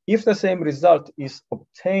that if the same result is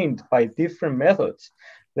obtained by different methods,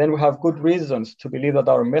 then we have good reasons to believe that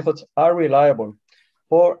our methods are reliable.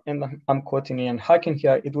 Or, and I'm quoting Ian Hacking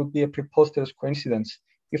here, it would be a preposterous coincidence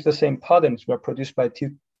if the same patterns were produced by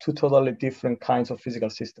two totally different kinds of physical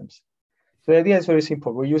systems. So the idea is very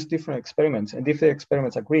simple. We use different experiments, and if the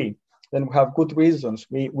experiments agree, then we have good reasons.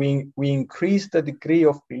 We increase the degree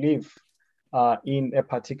of belief in a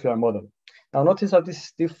particular model. Now notice that this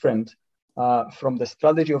is different from the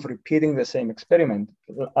strategy of repeating the same experiment,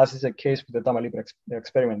 as is the case with the Dama Libre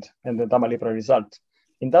experiment and the Dama Libre result.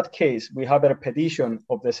 In that case, we have a repetition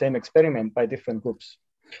of the same experiment by different groups.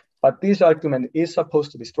 But this argument is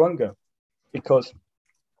supposed to be stronger because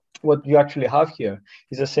what you actually have here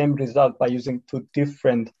is the same result by using 2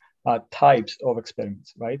 different types of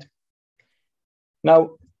experiments, right?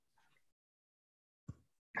 Now,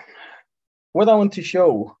 what I want to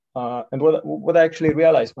show and what I actually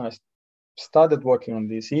realized when I started working on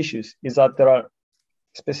these issues is that there are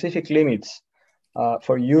specific limits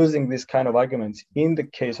for using this kind of arguments in the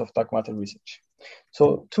case of dark matter research.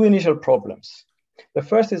 So 2 initial problems. The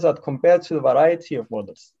first is that compared to the variety of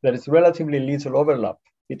models, there is relatively little overlap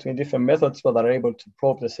between different methods that are able to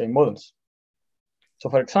probe the same models. So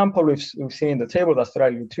for example, we've seen in the table that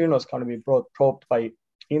sterile neutrinos can only be probed by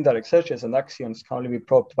indirect searches and axions can only be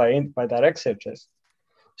probed by direct searches.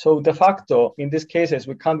 So de facto, in these cases,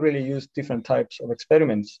 we can't really use different types of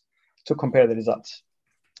experiments to compare the results.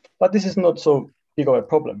 But this is not so big of a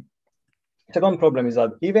problem. The second problem is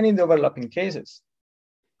that even in the overlapping cases,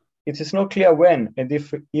 it is not clear when and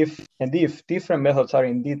if different methods are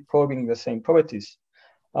indeed probing the same properties.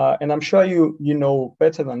 And I'm sure you know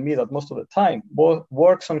better than me that most of the time, both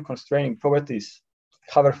works on constraining properties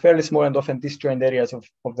cover fairly small and often disjoint areas of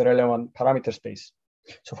the relevant parameter space.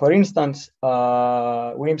 So for instance,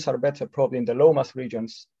 WIMPs are better probed in the low mass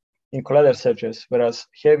regions in collider searches, whereas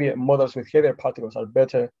heavier models with heavier particles are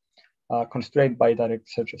better constrained by direct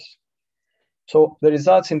searches. So the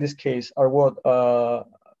results in this case are what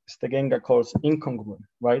Stegenga calls incongruent,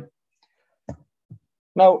 right?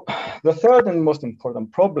 Now, the third and most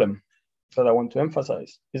important problem that I want to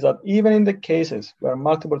emphasize is that even in the cases where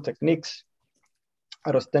multiple techniques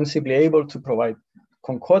are ostensibly able to provide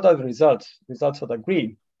concordant results that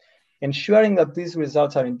agree, ensuring that these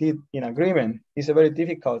results are indeed in agreement is a very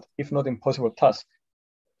difficult, if not impossible task.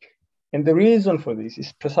 And the reason for this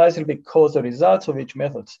is precisely because the results of each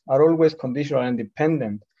method are always conditional and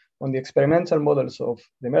dependent on the experimental models of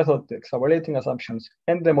the method, the extrapolating assumptions,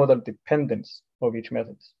 and the model dependence of each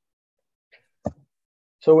method.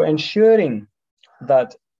 So ensuring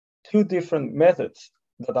that 2 different methods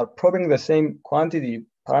that are probing the same quantity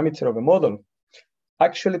parameter of a model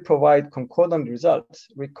actually provide concordant results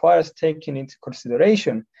requires taking into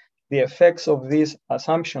consideration the effects of these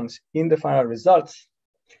assumptions in the final results,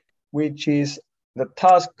 which is the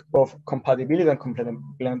task of compatibility and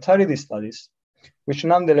complementarity studies, which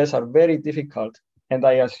nonetheless are very difficult and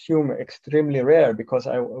I assume extremely rare because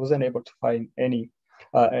I wasn't able to find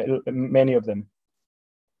many of them.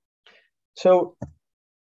 So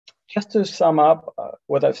just to sum up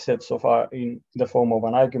what I've said so far in the form of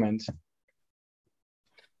an argument,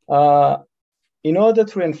 in order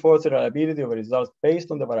to reinforce the reliability of results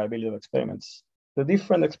based on the variability of experiments, the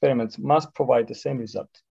different experiments must provide the same result,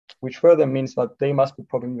 which further means that they must be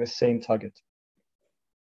probing the same target.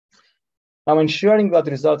 Now, ensuring that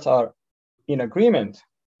results are in agreement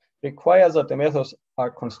requires that the methods are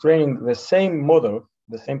constraining the same model,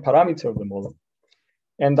 the same parameter of the model,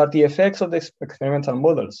 and that the effects of the experimental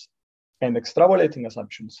models and extrapolating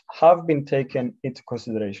assumptions have been taken into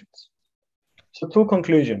considerations. So 2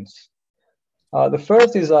 conclusions. The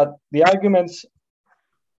first is that the arguments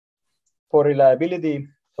for reliability,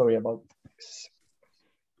 sorry about this.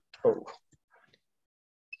 Oh,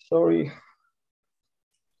 sorry.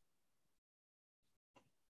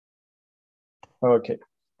 Okay.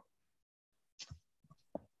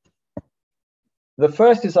 The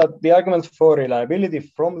first is that the arguments for reliability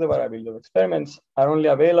from the variability of experiments are only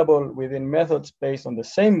available within methods based on the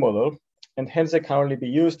same model, and hence they can only be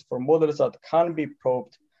used for models that can be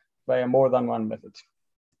probed by more than one method.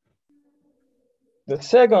 The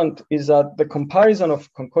second is that the comparison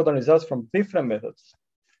of concordant results from different methods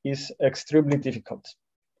is extremely difficult.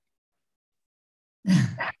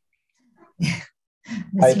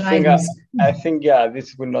 I think, yeah,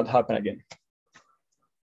 this will not happen again.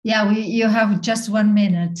 Yeah, you have just 1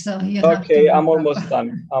 minute, so you have to. Okay, I'm almost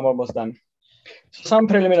done. Some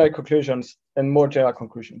preliminary conclusions and more general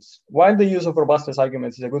conclusions. While the use of robustness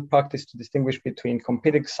arguments is a good practice to distinguish between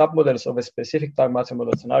competing submodels of a specific dark matter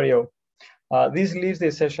model scenario, this leaves the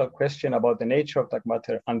essential question about the nature of dark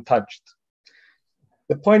matter untouched.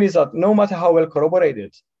 The point is that no matter how well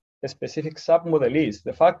corroborated a specific submodel is,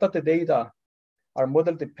 the fact that the data are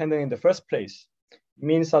model dependent in the first place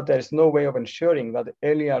means that there is no way of ensuring that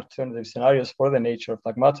early alternative scenarios for the nature of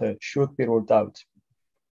dark matter should be ruled out.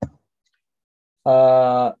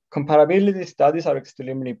 Comparability studies are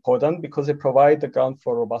extremely important because they provide the ground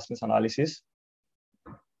for robustness analysis.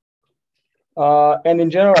 And in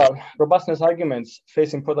general, robustness arguments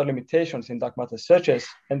face important limitations in dark matter searches,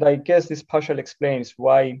 and I guess this partially explains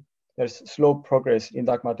why there's slow progress in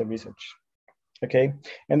dark matter research. Okay,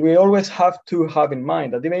 and we always have to have in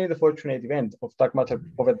mind that even in the fortunate event of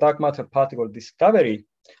a dark matter particle discovery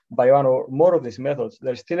by one or more of these methods,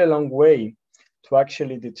 there's still a long way to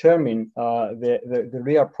actually determine the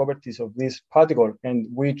real properties of this particle and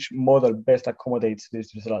which model best accommodates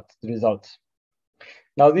these results.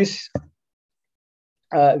 Now, this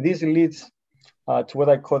leads to what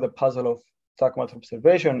I call the puzzle of dark matter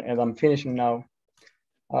observation, and I'm finishing now,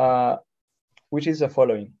 which is the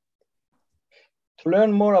following. To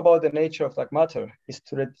learn more about the nature of dark matter is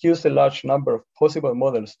to reduce a large number of possible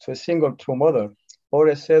models to a single true model or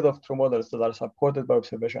a set of true models that are supported by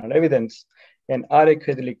observational evidence and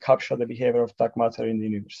adequately capture the behavior of dark matter in the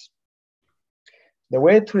universe. The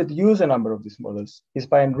way to reduce the number of these models is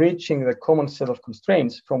by enriching the common set of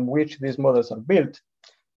constraints from which these models are built,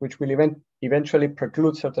 which will eventually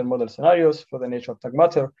preclude certain model scenarios for the nature of dark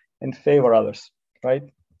matter and favor others, right?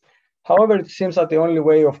 However, it seems that the only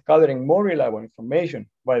way of gathering more reliable information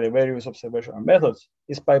by the various observational methods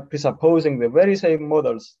is by presupposing the very same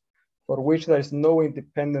models for which there is no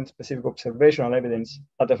independent specific observational evidence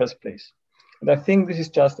at the first place. And I think this is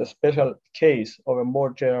just a special case of a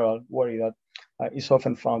more general worry that is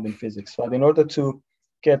often found in physics. But in order to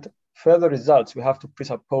get further results, we have to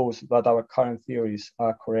presuppose that our current theories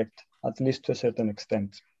are correct, at least to a certain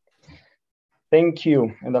extent. Thank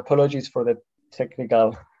you, and apologies for the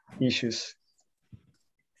technical issues.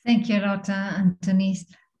 Thank you a lot, Antonis.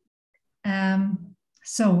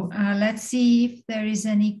 So let's see if there is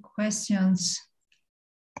any questions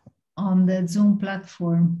on the Zoom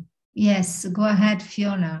platform. Yes, go ahead,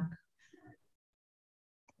 Fiona.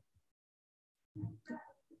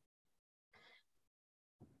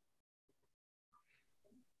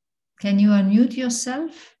 Can you unmute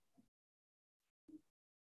yourself?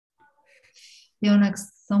 Fiona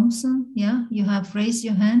Thompson, yeah, you have raised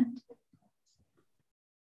your hand.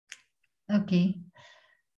 Okay.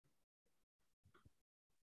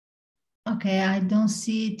 Okay, I don't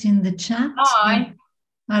see it in the chat. Hi.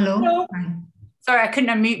 Hello. Hello. Hi. Sorry, I couldn't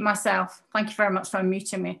unmute myself. Thank you very much for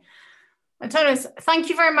unmuting me. Antonis, thank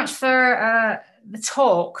you very much for the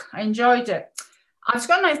talk. I enjoyed it. I was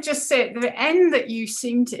going to just say at the end that you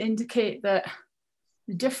seem to indicate that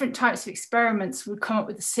the different types of experiments would come up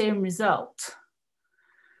with the same result.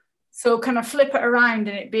 So kind of flip it around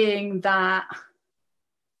and it being that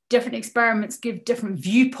different experiments give different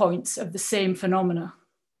viewpoints of the same phenomena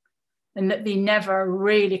and that they never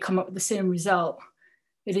really come up with the same result.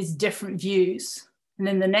 It is different views. And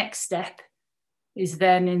then the next step is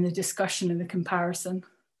then in the discussion and the comparison.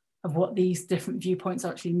 of what these different viewpoints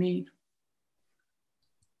actually mean?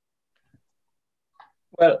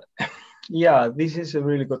 Well, yeah, this is a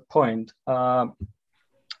really good point.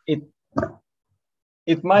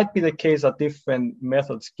 It might be the case that different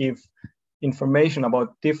methods give information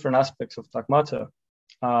about different aspects of dark matter,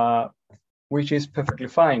 which is perfectly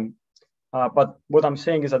fine. But what I'm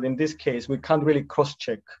saying is that in this case, we can't really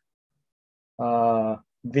cross-check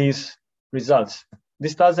these results.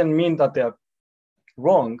 This doesn't mean that they're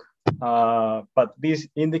wrong, but this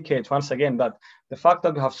indicates once again that the fact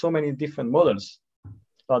that we have so many different models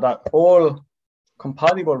that are all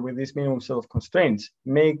compatible with this minimum set of constraints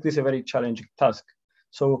make this a very challenging task.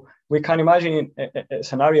 So we can imagine a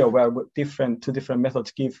scenario where two different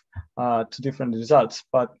methods give two different results,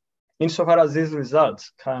 but insofar as these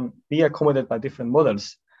results can be accommodated by different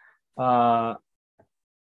models, I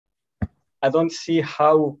don't see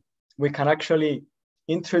how we can actually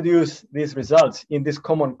introduce these results in this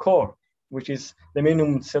common core, which is the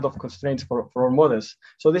minimum set of constraints for our models.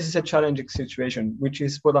 So this is a challenging situation, which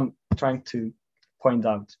is what I'm trying to point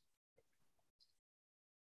out.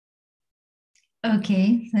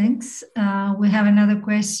 Okay, thanks. We have another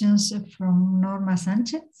question from Norma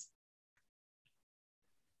Sanchez.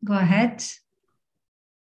 Go ahead.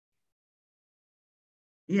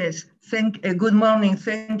 Yes, good morning.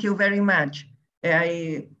 Thank you very much.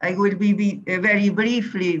 I will be very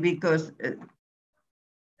briefly because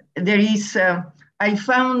there is, I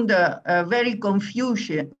found very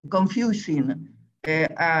confusing,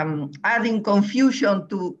 adding confusion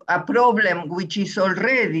to a problem which is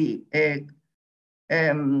already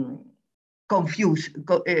confused,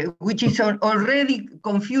 which is already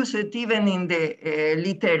confused even in the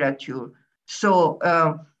literature. So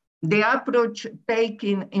the approach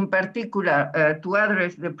taken in particular to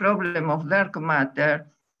address the problem of dark matter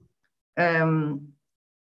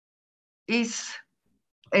is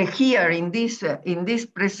here in these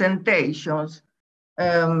presentations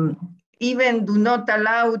even do not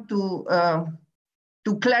allow to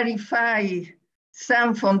clarify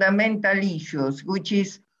some fundamental issues, which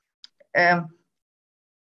is the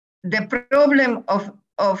problem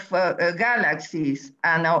of galaxies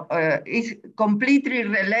and is completely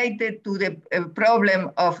related to the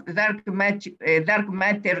problem of dark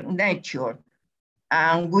matter nature,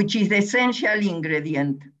 which is the essential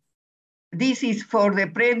ingredient. This is for the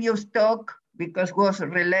previous talk because was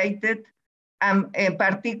related, and in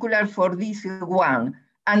particular for this one.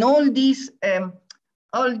 And all this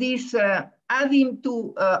adding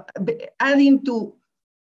to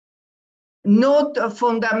not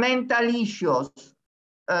fundamental issues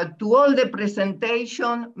to all the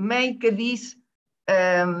presentation make this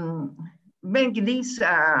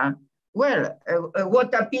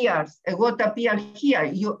what appears here.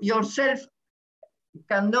 You yourself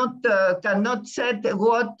cannot set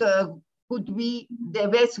what could be the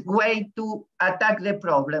best way to attack the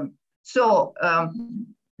problem. So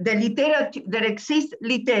the literature, there exists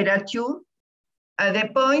literature at the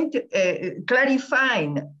point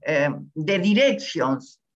clarifying the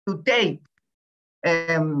directions to take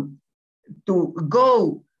to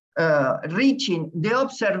go reaching the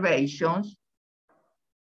observations.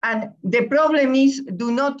 And the problem is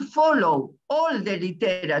do not follow all the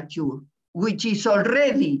literature, which is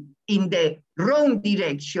already in the wrong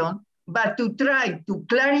direction, but to try to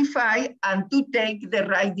clarify and to take the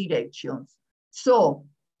right directions. So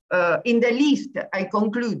in the list, I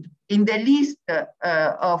conclude, in the list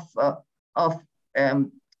of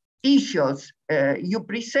issues you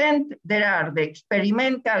present, there are the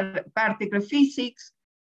experimental particle physics,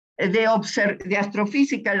 the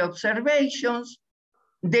astrophysical observations,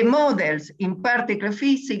 the models in particle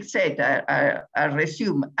physics, etc. are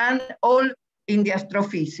resumed, and all in the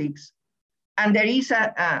astrophysics. And there is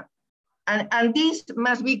and this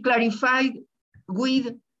must be clarified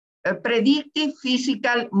with predictive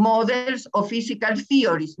physical models or physical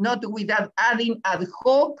theories, not without adding ad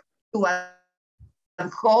hoc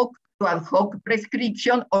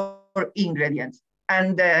prescription or ingredients.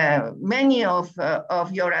 And many of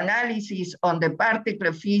your analysis on the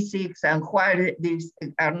particle physics and why these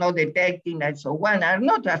are not detecting and so on are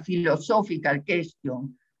not a philosophical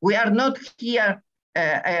question. We are not here.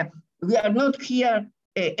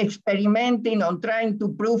 Experimenting on trying to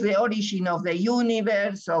prove the origin of the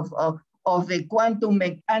universe, of the quantum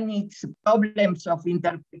mechanics problems of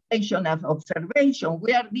interpretation of observation.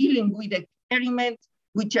 We are dealing with experiments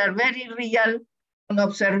which are very real, and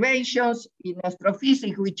observations in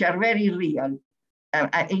astrophysics which are very real.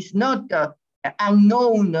 It's not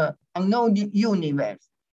unknown universe.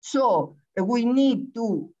 So we need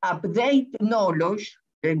to update knowledge.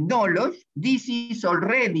 This is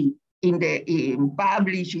already in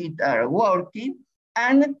publish it or working,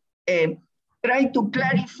 and try to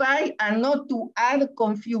clarify and not to add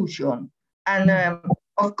confusion. And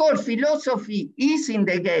of course, philosophy is in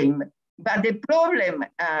the game, but the problem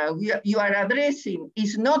you are addressing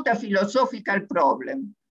is not a philosophical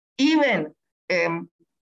problem, even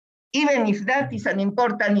if that is an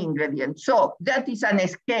important ingredient. So that is an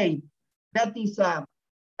escape. That is a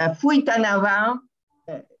fuite en avant,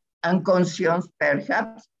 unconscious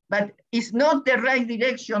perhaps, but it's not the right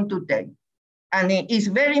direction to take. And it's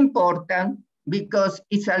very important because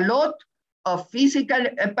it's a lot of physical,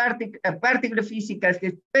 particle physical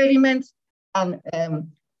experiments and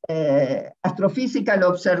astrophysical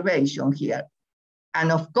observation here.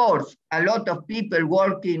 And of course, a lot of people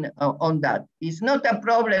working on that. It's not a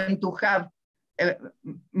problem to have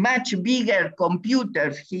much bigger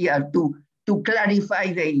computers here to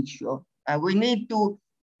clarify the issue. We need to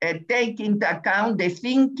take into account the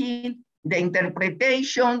thinking, the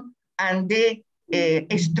interpretation, and the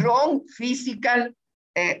strong physical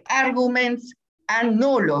arguments and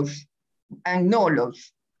knowledge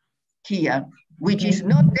here, which is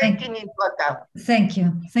not taken into account. Thank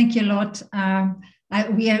you. Thank you a lot.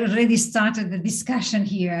 We already started the discussion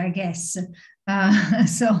here, I guess.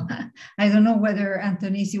 So I don't know whether,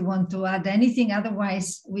 Antonis, you want to add anything.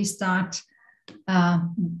 Otherwise, we start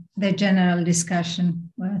the general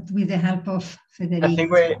discussion with the help of Federico.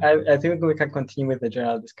 I think we can continue with the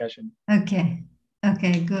general discussion. Okay.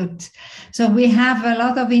 Okay, good. So we have a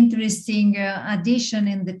lot of interesting addition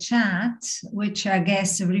in the chat, which I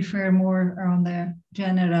guess refer more on the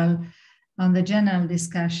general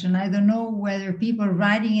discussion. I don't know whether people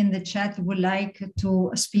writing in the chat would like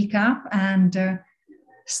to speak up and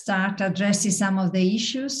start addressing some of the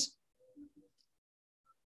issues.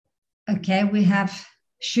 Okay, we have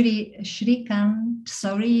Shrikant.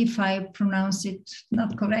 Sorry if I pronounce it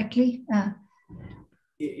not correctly.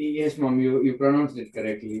 Yes, Mom, you pronounced it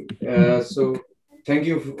correctly. So thank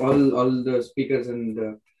you for all the speakers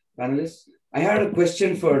and panelists. I had a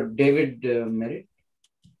question for David Merritt,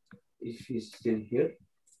 if he's still here.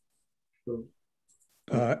 So,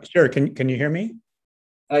 sure, can you hear me?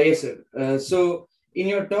 Yes, sir. So in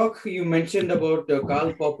your talk, you mentioned about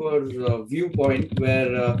Karl Popper's viewpoint,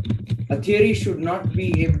 where a theory should not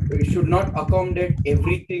accommodate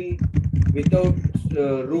everything without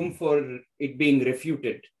room for it being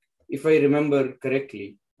refuted, if I remember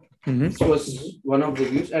correctly. This was one of the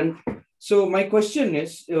views. And so my question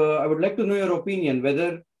is, I would like to know your opinion,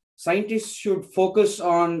 whether scientists should focus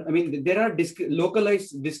on, I mean, there are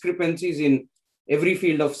localized discrepancies in every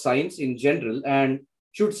field of science in general, and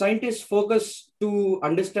should scientists focus to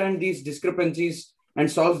understand these discrepancies and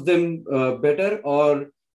solve them better,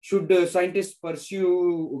 or should scientists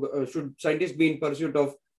be in pursuit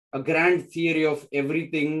of a grand theory of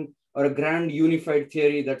everything, or a grand unified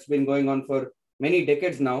theory that's been going on for many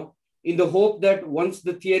decades now, in the hope that once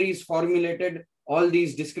the theory is formulated, all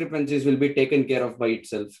these discrepancies will be taken care of by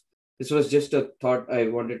itself? This was just a thought I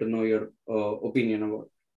wanted to know your opinion about.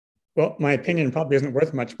 Well, my opinion probably isn't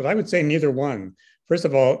worth much, but I would say neither one. First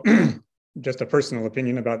of all, just a personal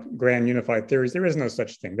opinion about grand unified theories, there is no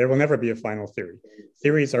such thing. There will never be a final theory.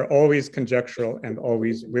 Theories are always conjectural and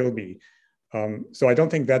always will be. So I don't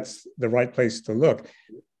think that's the right place to look.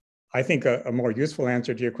 I think a more useful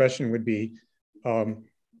answer to your question would be,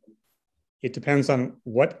 it depends on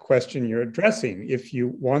what question you're addressing. If you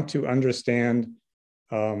want to understand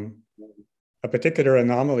a particular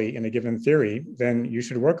anomaly in a given theory, then you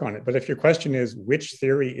should work on it. But if your question is which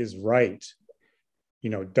theory is right,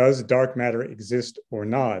 does dark matter exist or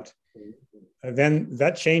not, then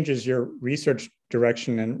that changes your research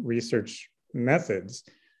direction and research methods.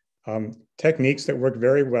 Techniques that work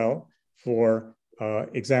very well for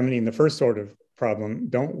examining the first sort of problem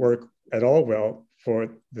don't work at all well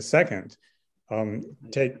for the second.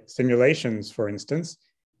 Take simulations, for instance.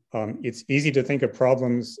 It's easy to think of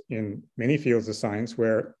problems in many fields of science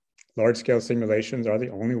where large-scale simulations are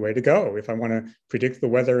the only way to go. If I want to predict the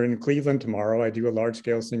weather in Cleveland tomorrow, I do a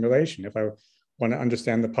large-scale simulation. If I want to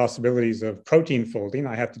understand the possibilities of protein folding,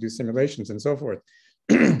 I have to do simulations and so forth.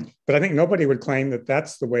 But I think nobody would claim that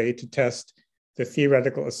that's the way to test the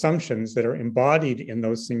theoretical assumptions that are embodied in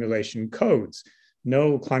those simulation codes.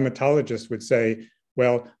 No climatologist would say,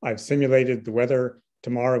 well, I've simulated the weather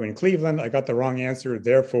tomorrow in Cleveland, I got the wrong answer,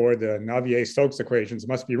 therefore the Navier-Stokes equations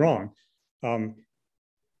must be wrong.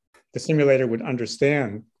 The simulator would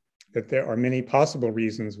understand that there are many possible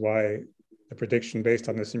reasons why the prediction based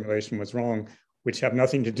on the simulation was wrong, which have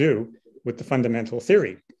nothing to do with the fundamental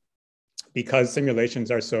theory, because simulations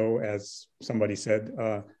are so, as somebody said,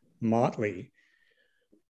 motley.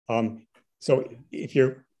 So if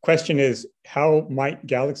you're question is, how might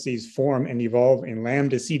galaxies form and evolve in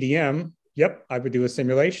lambda CDM? Yep, I would do a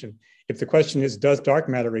simulation. If the question is, does dark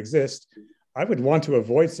matter exist? I would want to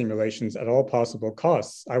avoid simulations at all possible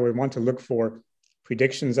costs. I would want to look for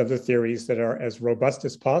predictions of the theories that are as robust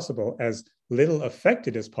as possible, as little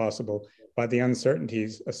affected as possible by the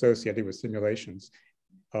uncertainties associated with simulations.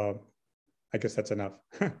 I guess that's enough.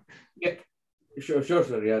 Yeah, sure,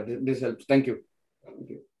 sir. Yeah, this helps. Thank you. Thank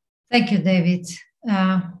you. Thank you, David.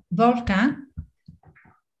 Wolfgang?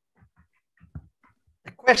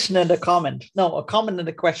 A question and a comment. No, a comment and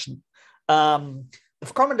a question.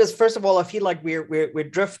 The comment is, first of all, I feel like we're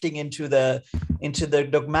drifting into the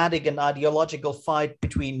dogmatic and ideological fight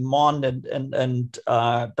between MOND and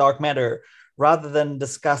dark matter, rather than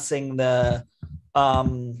discussing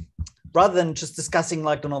rather than just discussing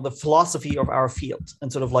the philosophy of our field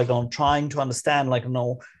and sort of trying to understand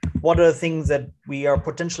what are the things that we are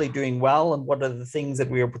potentially doing well and what are the things that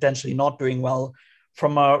we are potentially not doing well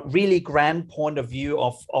from a really grand point of view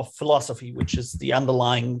of philosophy, which is the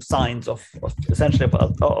underlying science of essentially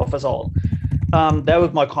of us all. That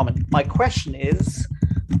was my comment. My question is,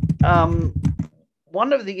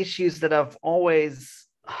 one of the issues that I've always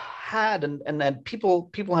had, and then people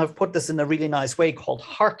have put this in a really nice way called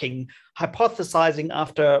harking, hypothesizing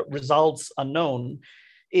after results are known,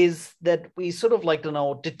 is that we sort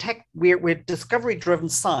of detect, we're discovery driven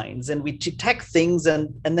science, and we detect things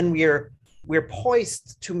and then we're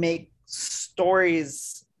poised to make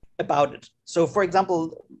stories about it. So for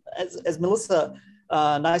example, as Melissa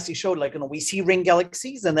nicely showed, we see ring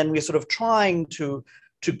galaxies, and then we're sort of trying to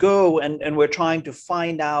go and we're trying to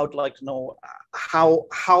find out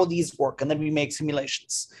how these work, and then we make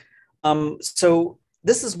simulations. So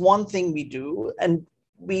this is one thing we do, and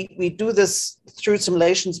we do this through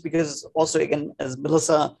simulations because also, again, as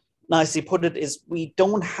Melissa nicely put it, is we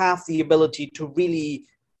don't have the ability to really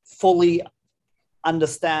fully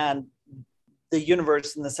understand the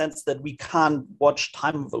universe in the sense that we can't watch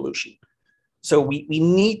time evolution. So we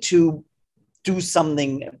need to do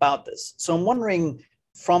something about this. So I'm wondering,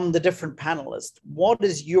 from the different panelists, what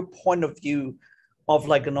is your point of view of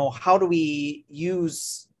how do we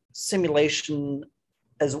use simulation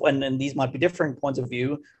as when, and these might be different points of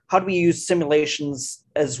view, how do we use simulations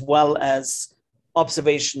as well as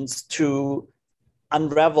observations to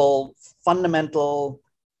unravel fundamental,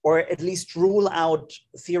 or at least rule out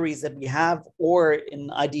theories that we have, or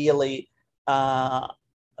ideally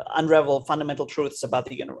unravel fundamental truths about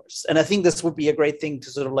the universe? And I think this would be a great thing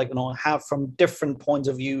to sort of have from different points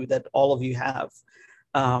of view that all of you have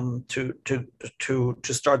to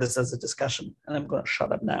start this as a discussion. And I'm going to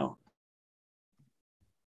shut up now.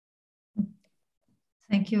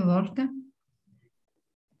 Thank you, Wolfgang.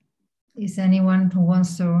 Is anyone who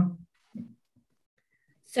wants to?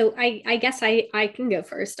 So I guess I can go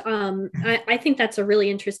first. I think that's a really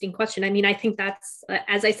interesting question. I mean, I think that's,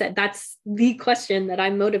 as I said, that's the question that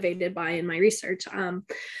I'm motivated by in my research.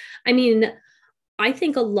 I mean, I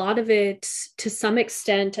think a lot of it, to some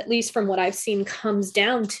extent, at least from what I've seen, comes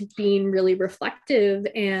down to being really reflective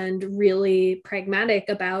and really pragmatic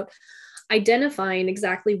about identifying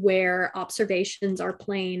exactly where observations are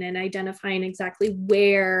playing and identifying exactly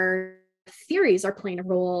where theories are playing a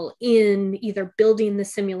role in either building the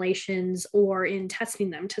simulations or in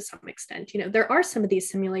testing them to some extent. There are some of these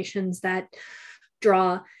simulations that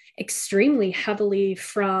draw extremely heavily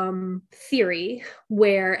from theory,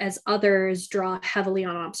 whereas others draw heavily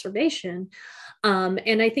on observation.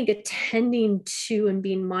 And I think attending to and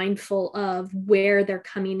being mindful of where they're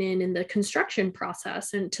coming in the construction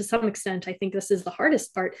process. And to some extent, I think this is the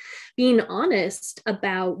hardest part, being honest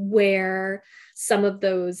about where some of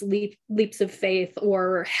those leaps of faith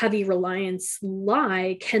or heavy reliance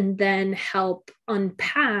lie can then help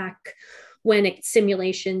unpack when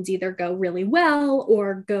simulations either go really well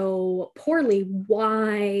or go poorly,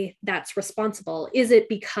 why that's responsible. Is it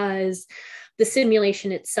because the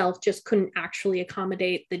simulation itself just couldn't actually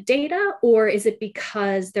accommodate the data, or is it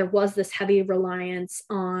because there was this heavy reliance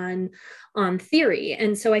on theory?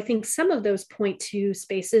 And so I think some of those point to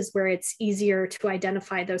spaces where it's easier to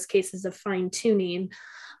identify those cases of fine-tuning,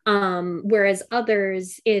 whereas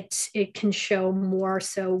others, it can show more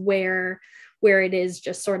so where it is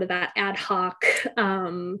just sort of that ad hoc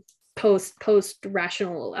post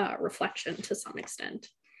rational reflection to some extent.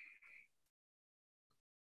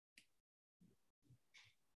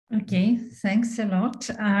 Okay, thanks a lot.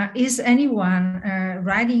 Is anyone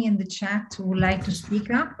writing in the chat who would like to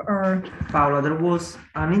speak up? Or Paola, there was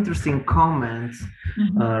an interesting comment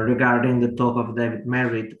regarding the talk of David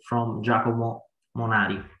Merritt from Giacomo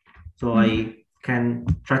Monari. So I can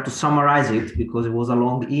try to summarize it because it was a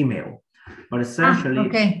long email. But essentially,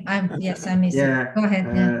 okay, yes, I missed it. Go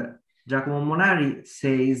ahead. Giacomo Monari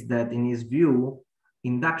says that in his view,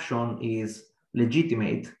 induction is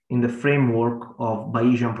legitimate in the framework of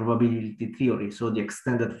Bayesian probability theory, so the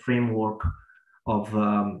extended framework of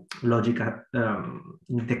the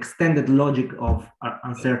extended logic of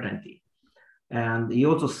uncertainty. And he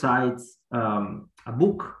also cites a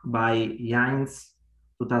book by Heinz,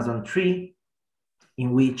 2003,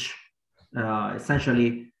 in which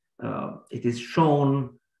essentially it is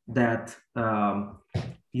shown that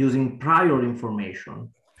using prior information,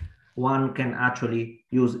 one can actually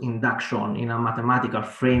use induction in a mathematical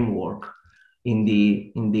framework in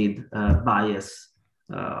the indeed bias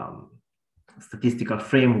statistical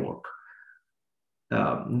framework.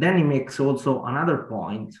 Then he makes also another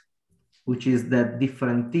point, which is that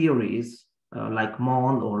different theories like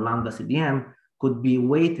MOND or Lambda CDM could be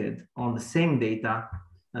weighted on the same data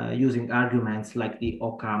using arguments like the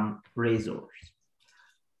Occam razors.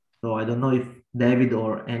 So I don't know if David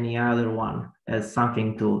or any other one has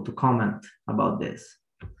something to comment about this.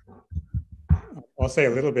 I'll say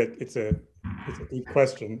a little bit. It's a deep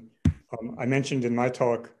question. I mentioned in my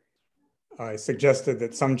talk, I suggested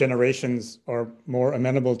that some generations are more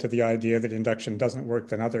amenable to the idea that induction doesn't work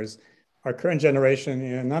than others. Our current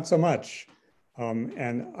generation, not so much.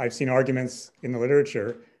 And I've seen arguments in the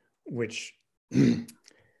literature which,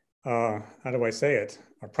 how do I say it,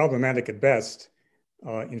 are problematic at best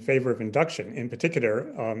in favor of induction. In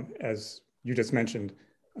particular, as you just mentioned,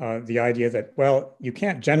 the idea that, well, you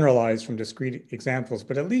can't generalize from discrete examples,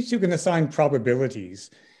 but at least you can assign probabilities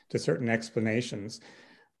to certain explanations.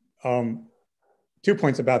 2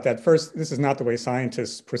 points about that. First, this is not the way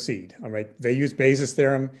scientists proceed, all right? They use Bayes'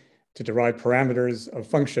 theorem to derive parameters of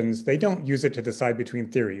functions. They don't use it to decide between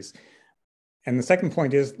theories. And the second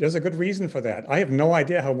point is there's a good reason for that. I have no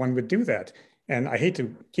idea how one would do that. And I hate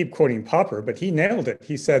to keep quoting Popper, but he nailed it.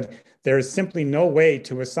 He said, there is simply no way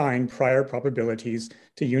to assign prior probabilities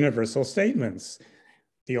to universal statements.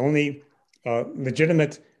 The only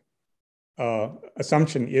legitimate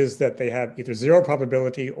assumption is that they have either zero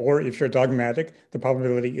probability, or if you're dogmatic, the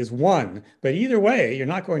probability is 1. But either way, you're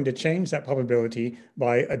not going to change that probability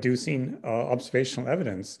by adducing observational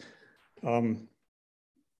evidence.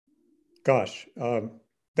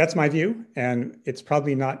 That's my view, and it's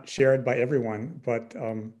probably not shared by everyone, but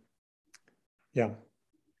yeah.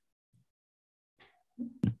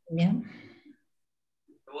 Yeah.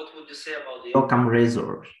 What would you say about the Occam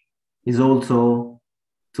razor? Is also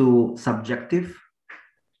too subjective?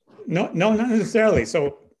 No, not necessarily.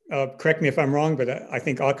 So correct me if I'm wrong, but I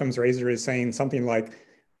think Occam's razor is saying something like,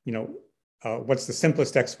 what's the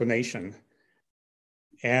simplest explanation?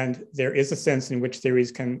 And there is a sense in which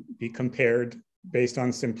theories can be compared based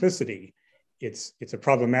on simplicity. It's a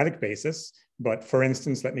problematic basis, but for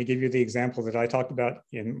instance, let me give you the example that I talked about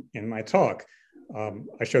in my talk.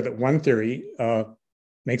 I showed that one theory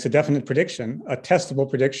makes a definite prediction, a testable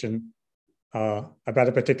prediction about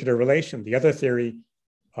a particular relation. The other theory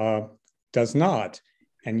does not.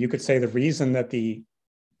 And you could say the reason that the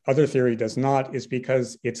other theory does not is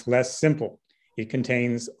because it's less simple. It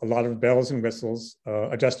contains a lot of bells and whistles,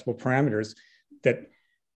 adjustable parameters that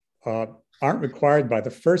aren't required by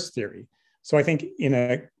the first theory. So I think in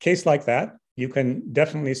a case like that, you can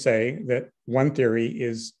definitely say that one theory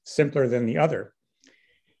is simpler than the other.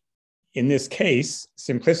 In this case,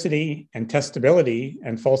 simplicity and testability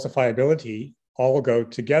and falsifiability all go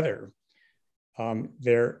together.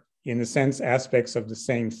 They're, in a sense, aspects of the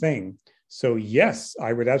same thing. So yes,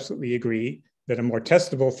 I would absolutely agree that a more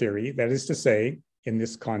testable theory, that is to say, in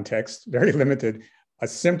this context, very limited, a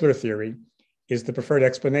simpler theory is the preferred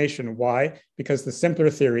explanation. Why? Because the simpler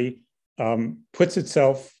theory puts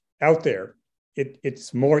itself out there.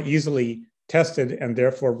 It's more easily tested and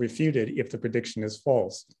therefore refuted if the prediction is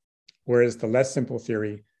false. Whereas the less simple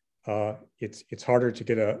theory, it's harder to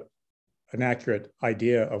get an accurate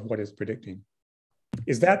idea of what it's predicting.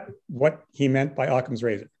 Is that what he meant by Occam's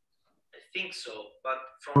razor? I think so, but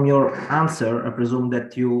from your answer, I presume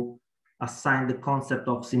that you assign the concept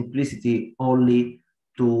of simplicity only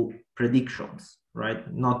to predictions,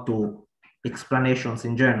 right? Not to explanations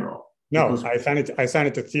in general. No, because, I assign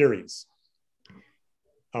it to theories.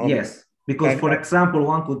 Yes, because for example,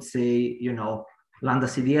 one could say, Lambda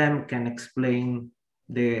CDM can explain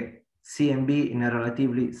the CMB in a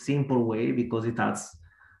relatively simple way because it has,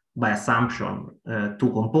 by assumption, 2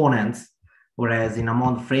 components, whereas in a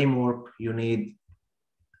MOND framework, you need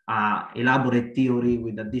an elaborate theory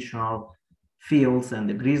with additional fields and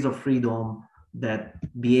degrees of freedom that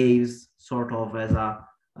behaves sort of as a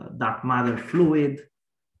dark matter fluid.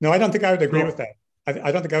 No, I don't think I would agree with that.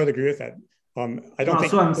 I don't think I would agree with that. I don't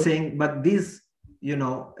think. So I'm saying, but this, you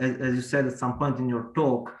know, as you said at some point in your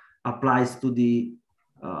talk, applies to the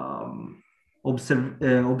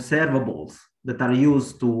observables that are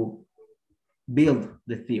used to build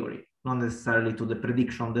the theory, not necessarily to the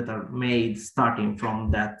predictions that are made starting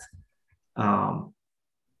from that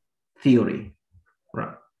theory,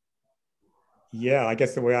 right? Yeah, I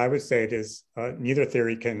guess the way I would say it is neither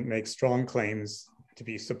theory can make strong claims to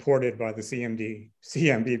be supported by the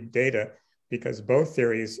CMB data, because both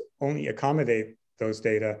theories only accommodate those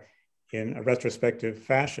data in a retrospective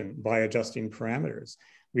fashion by adjusting parameters.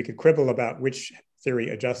 We could quibble about which theory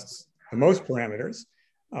adjusts the most parameters,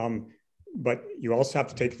 but you also have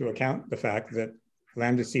to take into account the fact that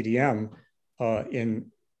lambda CDM in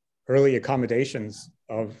early accommodations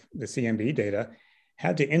of the CMB data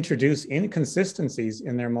had to introduce inconsistencies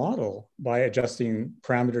in their model by adjusting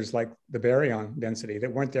parameters like the baryon density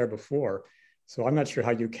that weren't there before. So I'm not sure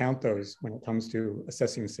how you count those when it comes to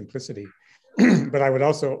assessing simplicity. But I would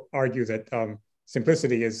also argue that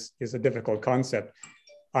simplicity is a difficult concept.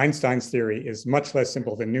 Einstein's theory is much less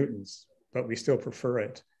simple than Newton's, but we still prefer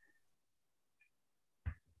it.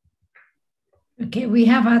 Okay, we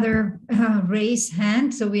have other raised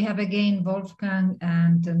hands. So we have again Wolfgang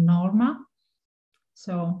and Norma.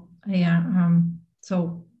 So yeah,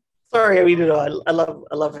 sorry, I mean, you know, I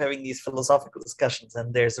love having these philosophical discussions,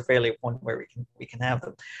 and there's a rarely a point where we can have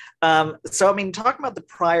them. So I mean, talking about the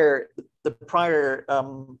prior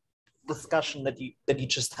discussion that you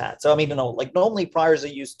just had. So I mean, you know, like normally priors are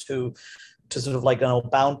used to sort of like, you know,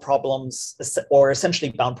 bound problems, or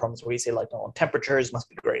essentially bound problems where you say like, you know, temperatures must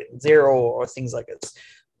be greater than 0 or things like this.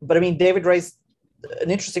 But I mean, David raised an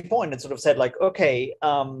interesting point and sort of said like, okay,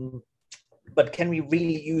 but can we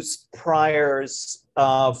really use priors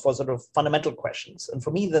for sort of fundamental questions? And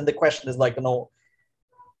for me, then the question is like, you know,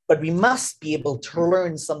 but we must be able to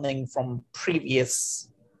learn something from previous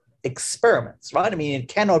experiments, right? I mean, it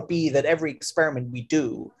cannot be that every experiment we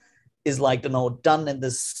do is like, you know, done in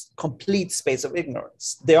this complete space of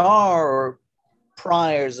ignorance. There are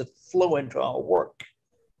priors that flow into our work,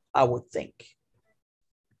 I would think.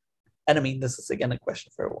 And I mean, this is again a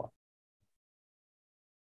question for everyone.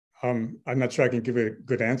 I'm not sure I can give a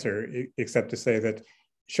good answer, except to say that,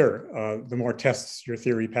 sure, the more tests your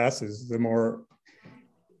theory passes, the more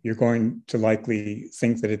you're going to likely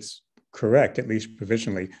think that it's correct, at least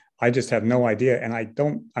provisionally. I just have no idea, and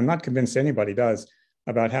I'm not convinced anybody does,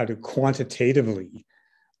 about how to quantitatively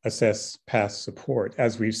assess past support.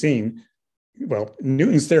 As we've seen, well,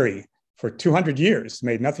 Newton's theory for 200 years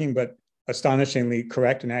made nothing but astonishingly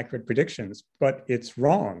correct and accurate predictions, but it's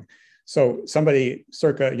wrong. So somebody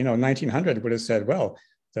circa 1900 would have said, well,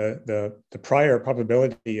 the prior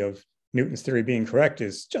probability of Newton's theory being correct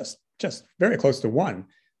is just very close to 1,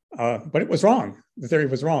 but it was wrong. The theory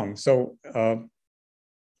was wrong. So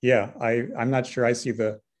yeah, I'm not sure I see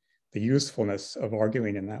the usefulness of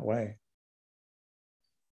arguing in that way.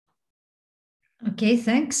 Okay,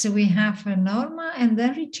 thanks. So we have Norma and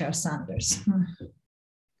then Richard Sanders.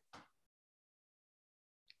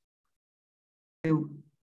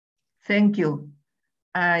 Thank you.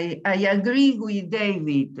 I agree with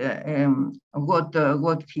David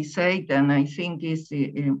what he said, and I think it's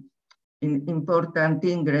an important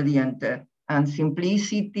ingredient and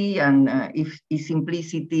simplicity. And if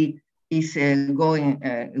simplicity is going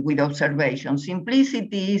with observation,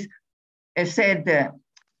 simplicity is said.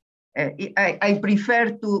 I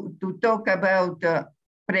prefer to talk about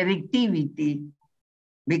predictivity,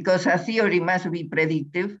 because a theory must be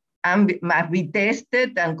predictive and must be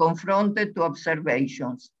tested and confronted to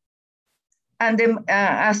observations. And then,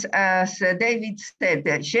 as David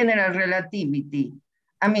said, general relativity.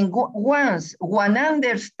 I mean, once one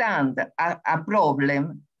understands a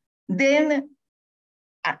problem, then,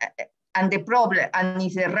 and the problem, and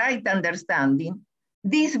is the right understanding,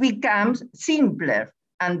 this becomes simpler.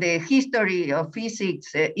 And the history of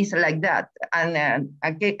physics is like that. And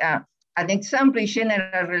an example is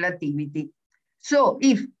general relativity. So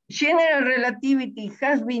if general relativity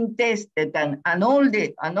has been tested and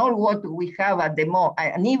all what we have at the moment,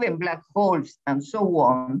 and even black holes and so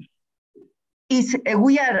on, is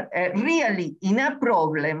we are really in a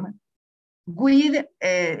problem with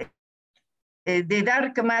the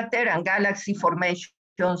dark matter and galaxy formation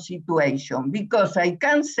situation, because I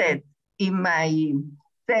can set in my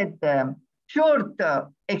short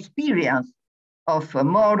experience of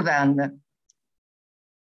more than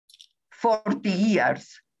 40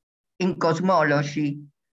 years in cosmology,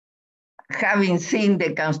 having seen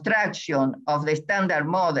the construction of the standard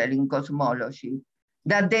model in cosmology,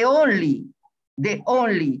 that the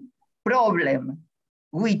only problem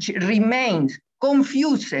which remains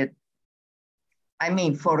confused I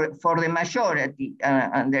mean, for the majority,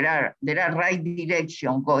 and there are right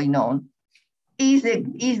direction going on, is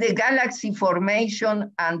the galaxy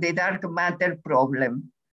formation and the dark matter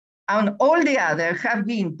problem. And all the other have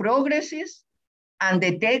been progresses and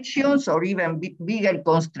detections or even bigger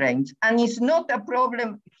constraints. And it's not a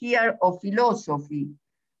problem here of philosophy,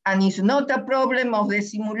 and it's not a problem of the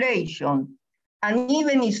simulation, and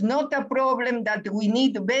even it's not a problem that we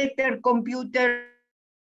need better computers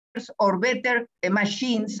or better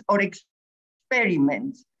machines or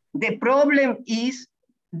experiments. The problem is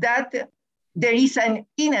that there is an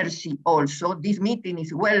inertia also. This meeting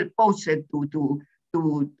is well posed to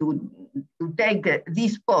take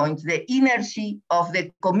these points, the inertia of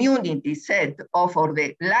the community set of or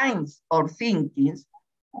the lines of thinkings,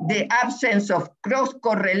 the absence of cross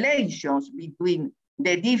correlations between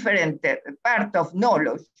the different part of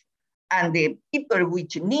knowledge and the people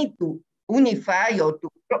which need to unify or to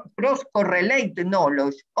cross correlate the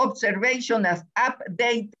knowledge, observation as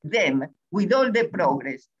update them with all the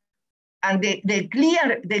progress. And the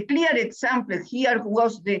clear example here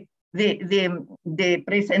was the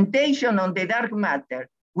presentation on the dark matter,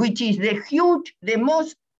 which is the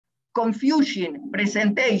most confusing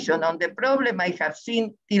presentation on the problem I have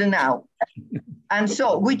seen till now. And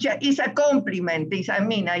so, which is a compliment. I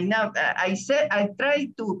mean, I try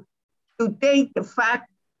to take the fact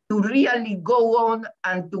to really go on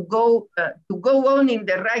and to go on in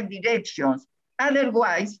the right directions.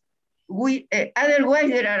 Otherwise, there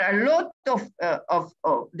are a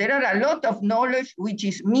lot of knowledge which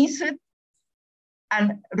is missed,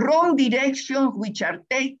 and wrong directions which are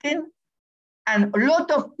taken, and a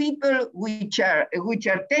lot of people which are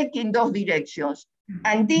taking those directions.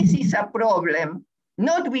 And this is a problem,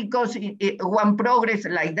 not because one progress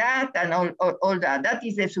like that and all that. That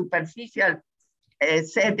is a superficial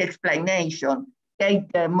set explanation.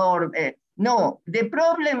 Take more. No, the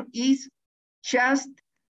problem is just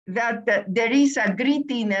that there is a great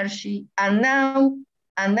inertia, and now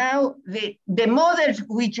the models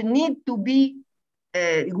which need to be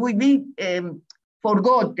will be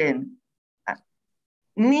forgotten,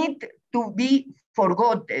 need to be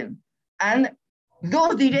forgotten, and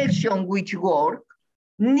those directions which work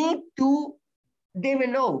need to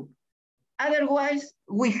develop. Otherwise,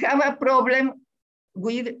 we have a problem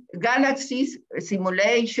with galaxies,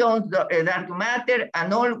 simulations, dark matter,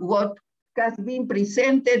 and all what has been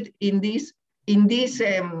presented in this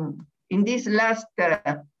last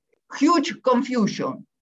huge confusion.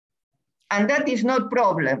 And that is not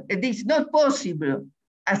problem. It is not possible.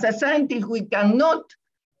 As a scientist, we cannot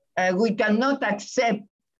accept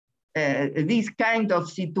this kind of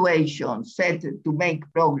situation set to make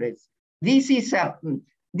progress. This is a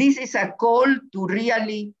call to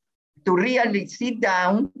really sit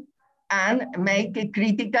down and make a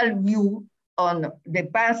critical view on the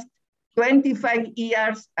past 25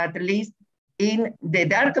 years at least in the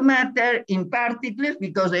dark matter, in particles,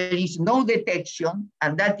 because there is no detection,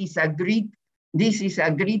 and this is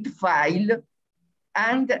a great file.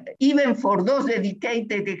 And even for those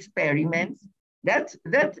dedicated experiments,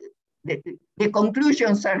 the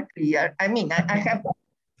conclusions are clear. I mean, I have.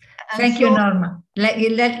 Thank you, Norma.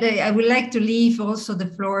 I would like to leave also the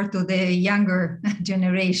floor to the younger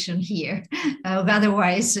generation here.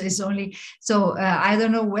 Otherwise, it's only so. I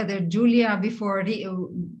don't know whether Julia, before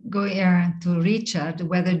going to Richard,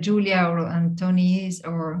 whether Julia or Antoni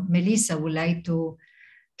or Melissa would like to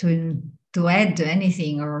add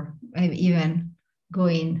anything, or even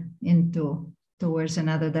going towards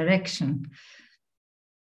another direction.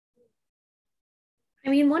 I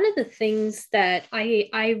mean, one of the things that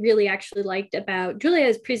I really actually liked about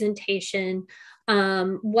Julia's presentation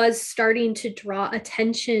was starting to draw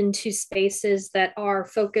attention to spaces that are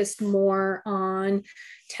focused more on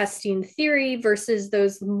testing theory versus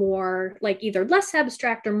those more like either less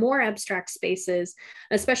abstract or more abstract spaces,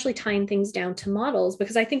 especially tying things down to models,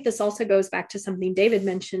 because I think this also goes back to something David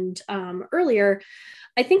mentioned earlier.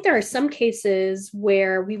 I think there are some cases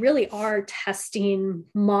where we really are testing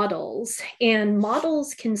models, and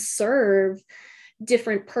models can serve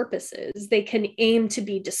different purposes. They can aim to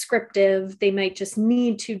be descriptive. They might just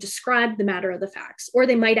need to describe the matter of the facts, or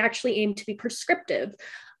they might actually aim to be prescriptive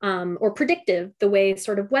or predictive, the way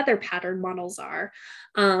sort of weather pattern models are.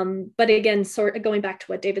 But again, sort of going back to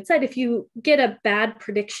what David said, if you get a bad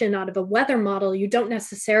prediction out of a weather model, you don't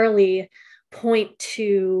necessarily point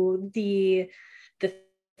to the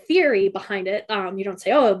theory behind it. You don't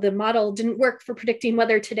say, oh, the model didn't work for predicting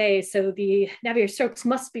weather today, so the Navier-Stokes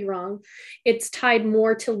must be wrong. It's tied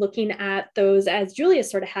more to looking at those, as Julia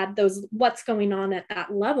sort of had, those what's going on at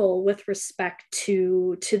that level with respect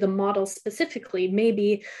to the model specifically.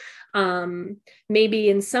 Maybe Maybe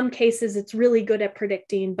in some cases it's really good at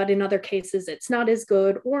predicting, but in other cases it's not as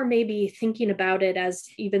good, or maybe thinking about it as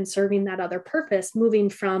even serving that other purpose, moving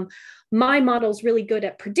from my model's really good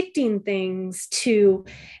at predicting things to,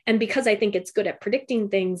 and because I think it's good at predicting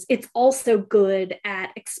things, it's also good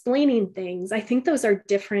at explaining things. I think those are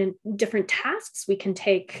different tasks we can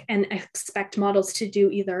take and expect models to do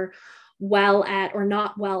either well at or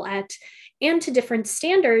not well at, and to different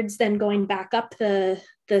standards, then going back up the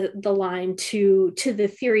line to the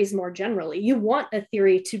theories more generally. You want a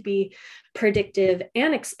theory to be predictive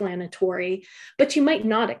and explanatory, but you might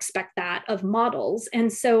not expect that of models.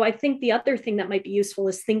 And so I think the other thing that might be useful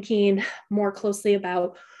is thinking more closely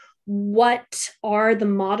about what are the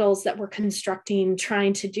models that we're constructing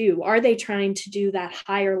trying to do? Are they trying to do that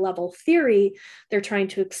higher level theory they're trying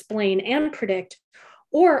to explain and predict?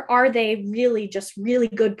 Or are they really just really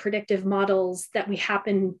good predictive models that we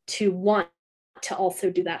happen to want to also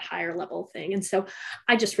do that higher level thing? And so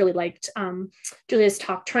I just really liked Julia's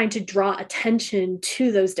talk, trying to draw attention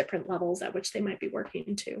to those different levels at which they might be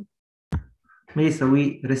working to. Melissa,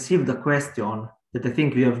 we received a question that I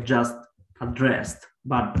think we have just addressed,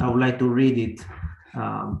 but I would like to read it,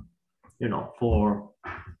 for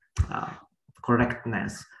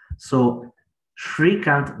correctness. So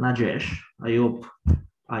Shrikant Najesh, I hope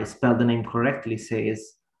I spelled the name correctly,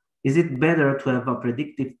 says, is it better to have a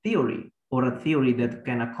predictive theory or a theory that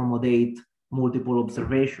can accommodate multiple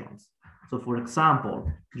observations? So for example,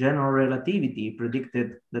 general relativity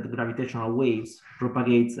predicted that gravitational waves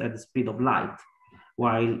propagates at the speed of light,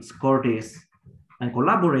 while Scottis and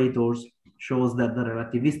collaborators shows that the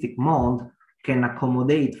relativistic mode can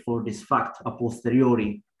accommodate for this fact a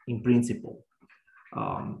posteriori in principle.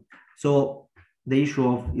 So the issue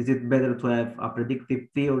of, is it better to have a predictive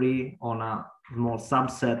theory on a small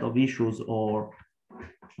subset of issues or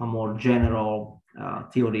a more general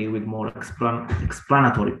theory with more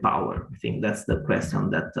explanatory power? I think that's the question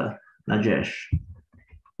that Najesh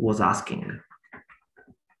was asking.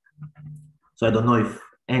 So I don't know if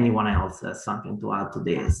anyone else has something to add to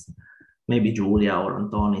this. Maybe Julia or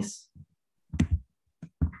Antonis.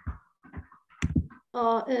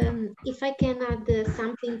 If I can add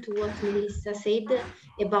something to what Melissa said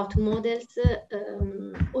about models,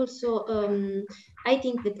 I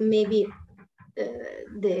think that maybe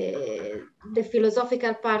the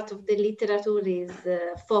philosophical part of the literature is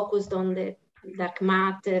focused on the dark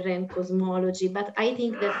matter and cosmology, but I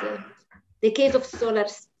think that the case of solar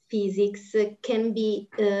physics can be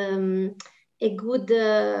a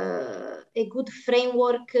good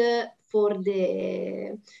framework for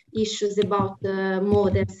the issues about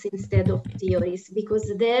models instead of theories,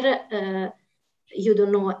 because there you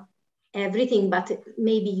don't know everything, but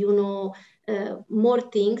maybe you know more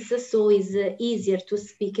things, so it's easier to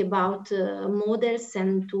speak about models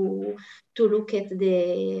and to look at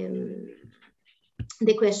the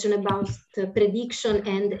question about prediction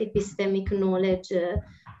and epistemic knowledge.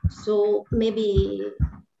 So maybe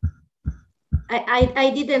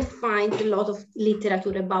I didn't find a lot of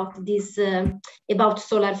literature about this, about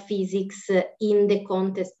solar physics in the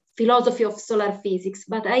context, philosophy of solar physics,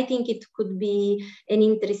 but I think it could be an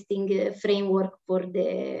interesting framework for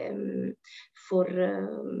the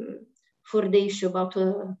issue about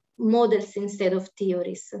models instead of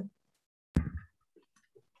theories.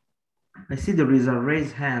 I see there is a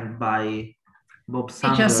raised hand by Bob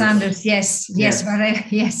Sanders. Richard Sanders, yes, but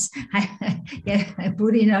I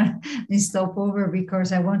put in a stopover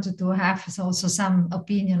because I wanted to have also some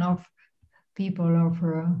opinion of people of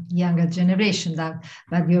younger generation.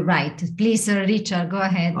 But you're right. Please, Richard, go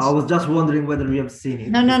ahead. I was just wondering whether we have seen it.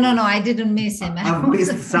 No, I didn't miss him. I've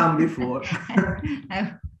missed some before.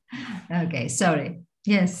 Okay, sorry.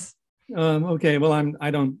 Yes. Okay, well,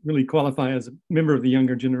 I don't really qualify as a member of the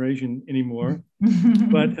younger generation anymore,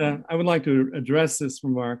 but I would like to address this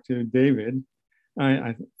remark to David.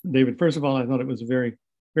 David, first of all, I thought it was a very,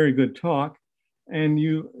 very good talk. And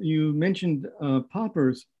you mentioned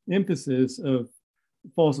Popper's emphasis of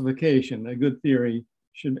falsification. A good theory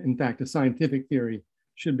should, in fact, a scientific theory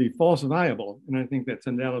should be falsifiable. And I think that's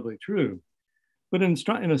undoubtedly true. But in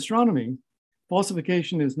astronomy,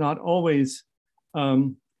 falsification is not always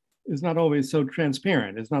so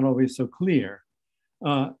transparent. It's not always so clear.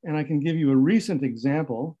 And I can give you a recent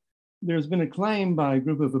example. There's been a claim by a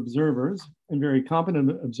group of observers, and very competent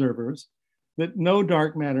observers, that no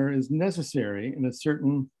dark matter is necessary in a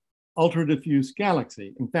certain ultra-diffuse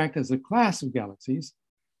galaxy. In fact, as a class of galaxies,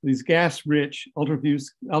 these gas-rich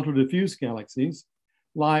ultra-diffuse galaxies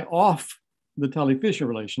lie off the Tully-Fisher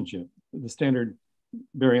relationship, the standard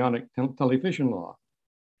baryonic Tully-Fisher law.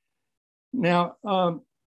 Now,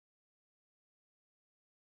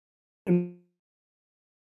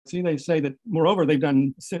 they say that, moreover, they've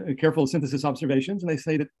done careful synthesis observations, and they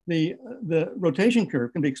say that the rotation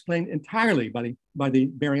curve can be explained entirely by the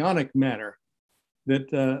baryonic matter,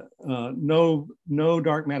 that no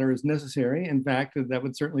dark matter is necessary. In fact, that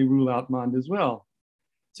would certainly rule out Mond as well.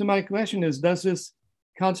 So my question is, does this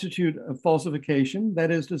constitute a falsification?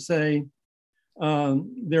 That is to say,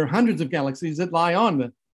 there are hundreds of galaxies that lie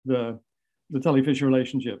on the Tully-Fisher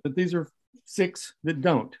relationship, but these are 6 that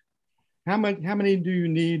don't. How many do you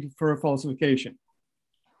need for a falsification?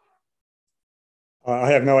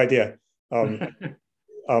 I have no idea.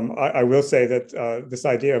 I will say that this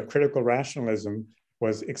idea of critical rationalism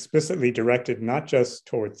was explicitly directed not just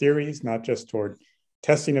toward theories, not just toward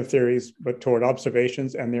testing of theories, but toward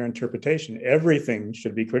observations and their interpretation. Everything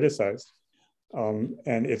should be criticized. And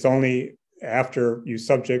it's only after you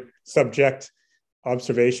subject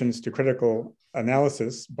observations to critical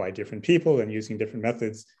analysis by different people and using different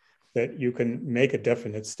methods that you can make a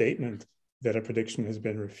definite statement that a prediction has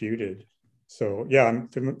been refuted. So yeah, I'm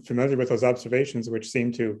familiar with those observations, which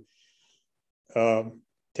seem to,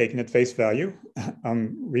 taken at face value,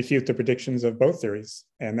 refute the predictions of both theories.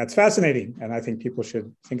 And that's fascinating. And I think people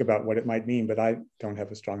should think about what it might mean, but I don't have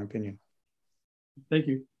a strong opinion. Thank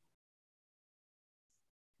you.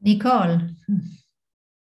 Nicole.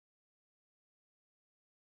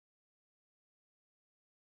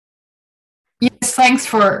 Yes, thanks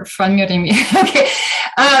for unmuting me. Okay,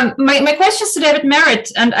 my question is to David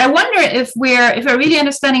Merritt, and I wonder if we're really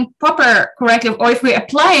understanding Popper correctly, or if we're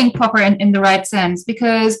applying Popper in the right sense,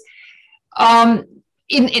 because in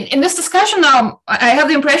this discussion now, I have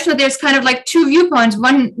the impression that there's kind of like 2 viewpoints.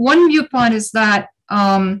 One viewpoint is that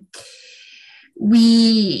that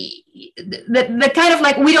kind of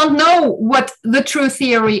like we don't know what the true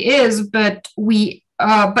theory is, but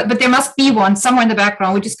but there must be one somewhere in the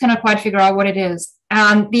background. We just cannot quite figure out what it is.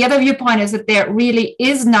 And the other viewpoint is that there really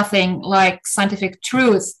is nothing like scientific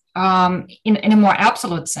truth in a more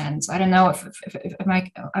absolute sense. I don't know if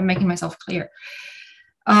I'm making myself clear.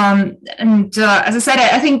 As I said,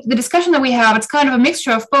 I think the discussion that we have, it's kind of a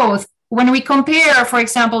mixture of both. When we compare, for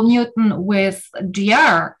example, Newton with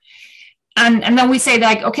GR, and then we say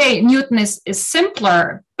like, okay, Newton is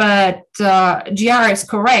simpler, but GR is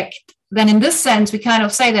correct. Then in this sense, we kind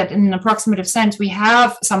of say that in an approximative sense, we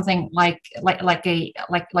have something like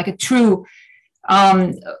a true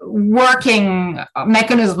working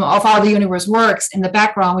mechanism of how the universe works in the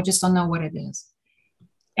background. We just don't know what it is.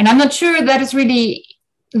 And I'm not sure that is really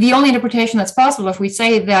the only interpretation that's possible. If we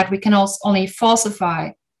say that we can also only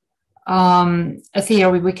falsify a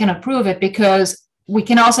theory, we cannot prove it, because we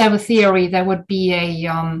can also have a theory that would be a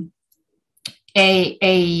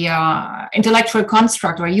intellectual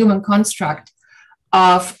construct or a human construct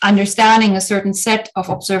of understanding a certain set of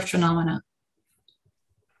observed phenomena.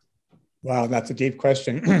 Wow, that's a deep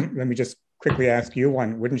question. Let me just quickly ask you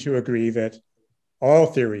one. Wouldn't you agree that all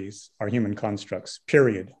theories are human constructs,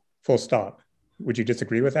 period, full stop? Would you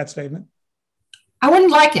disagree with that statement? I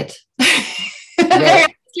wouldn't like it. Well,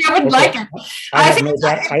 I wouldn't like it. I have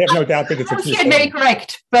no doubt that it's a true statement. Maybe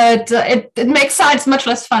correct, but it makes science much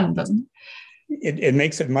less fun, doesn't it? It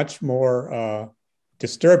makes it much more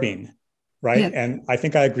disturbing, right? Yeah. And I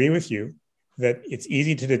think I agree with you that it's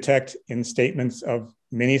easy to detect in statements of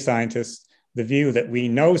many scientists the view that we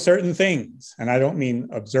know certain things, and I don't mean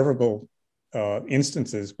observable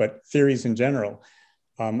instances, but theories in general.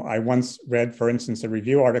 I once read, for instance, a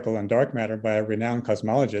review article on dark matter by a renowned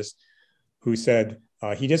cosmologist who said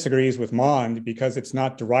he disagrees with Mond because it's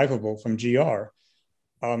not derivable from GR.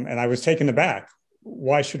 And I was taken aback.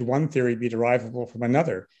 Why should one theory be derivable from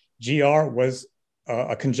another? GR was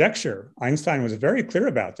a conjecture. Einstein was very clear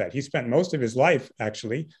about that. He spent most of his life,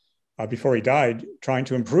 actually, before he died, trying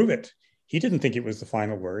to improve it. He didn't think it was the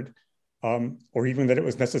final word, or even that it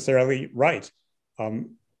was necessarily right.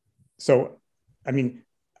 So, I mean,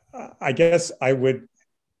 I guess the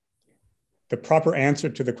proper answer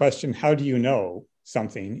to the question, how do you know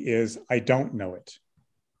something, is I don't know it.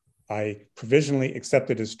 I provisionally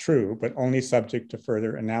accept it as true, but only subject to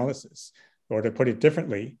further analysis. Or to put it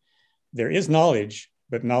differently, there is knowledge,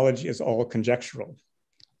 but knowledge is all conjectural.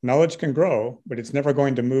 Knowledge can grow, but it's never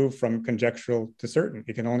going to move from conjectural to certain.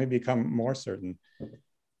 It can only become more certain.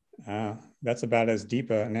 That's about as deep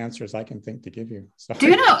an answer as I can think to give you. Sorry.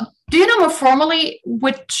 Do you know more formally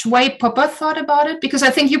which way Popper thought about it? Because I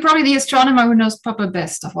think you're probably the astronomer who knows Popper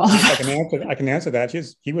best of all of us. I can answer that.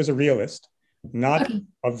 He was a realist, not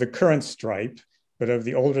of the current stripe, but of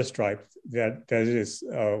the older stripe that is,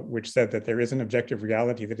 which said that there is an objective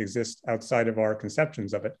reality that exists outside of our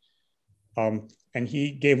conceptions of it. And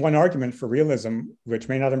he gave one argument for realism, which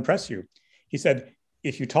may not impress you. He said,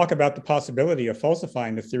 if you talk about the possibility of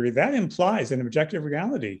falsifying the theory, that implies an objective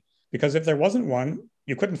reality. Because if there wasn't one,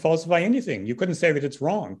 you couldn't falsify anything. You couldn't say that it's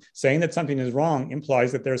wrong. Saying that something is wrong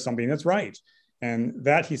implies that there's something that's right. And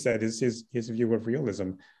that, he said, is his view of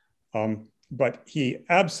realism. But he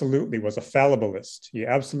absolutely was a fallibilist. He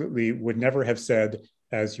absolutely would never have said,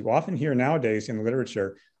 as you often hear nowadays in the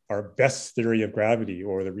literature, our best theory of gravity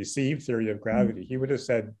or the received theory of gravity. He would have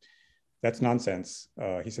said, that's nonsense.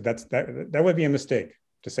 He said that would be a mistake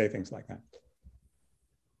to say things like that.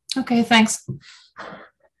 Okay, thanks.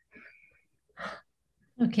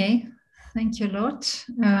 Okay, thank you a lot.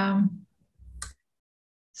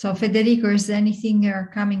 So Federico, is there anything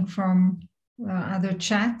coming from other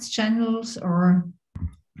chat channels or?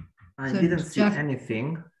 I didn't see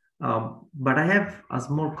anything, but I have a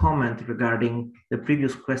small comment regarding the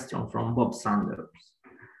previous question from Bob Sanders.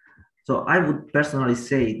 So I would personally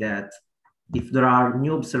say that if there are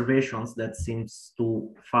new observations that seems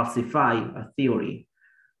to falsify a theory,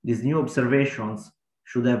 these new observations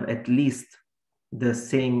should have at least the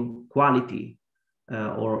same quality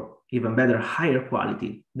or even better, higher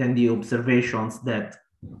quality than the observations that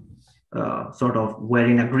sort of were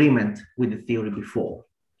in agreement with the theory before.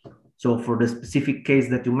 So for the specific case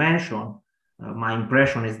that you mentioned, my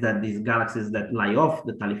impression is that these galaxies that lie off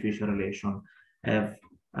the Talley-Fisher relation have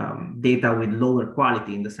data with lower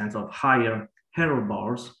quality in the sense of higher error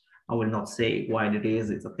bars. I will not say why it is,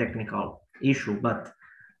 it's a technical issue, but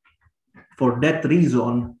for that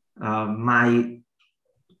reason, my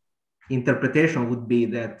interpretation would be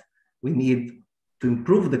that we need to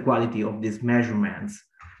improve the quality of these measurements.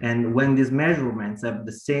 And when these measurements have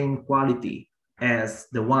the same quality as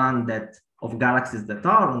the one that of galaxies that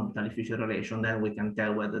are on the Talley-Fisher relation, then we can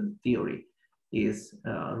tell whether the theory is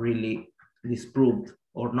really disproved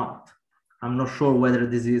or not. I'm not sure whether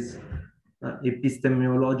this is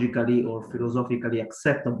epistemologically or philosophically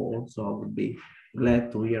acceptable, so I would be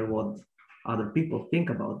glad to hear what other people think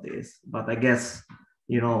about this. But I guess,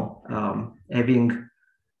 you know, having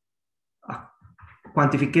a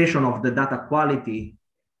quantification of the data quality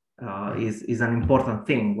is an important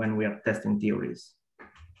thing when we are testing theories.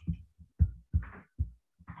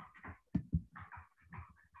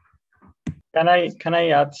 Can I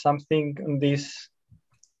add something on this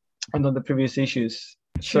and on the previous issues?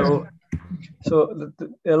 Sure. So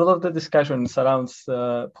a lot of the discussion surrounds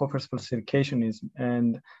Popper's falsificationism,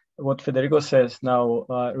 and what Federico says now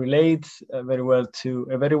relates very well to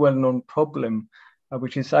a very well-known problem,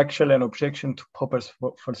 which is actually an objection to Popper's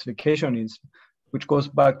falsificationism, which goes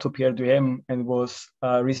back to Pierre Duhem and was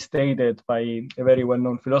restated by a very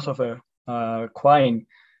well-known philosopher, Quine.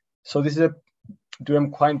 So this is a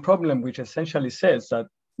Duhem-Quine problem, which essentially says that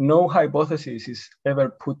no hypothesis is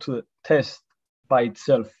ever put to the test by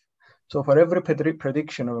itself. So for every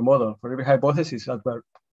prediction of a model, for every hypothesis that we're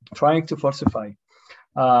trying to falsify,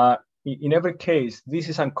 in every case, this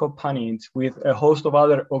is accompanied with a host of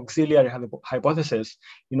other auxiliary hypotheses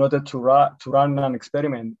in order to run an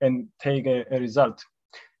experiment and take a result.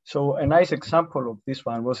 So a nice example of this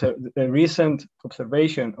one was a recent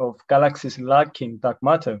observation of galaxies lacking dark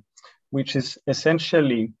matter, which is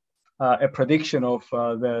essentially a prediction of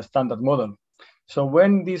the standard model. So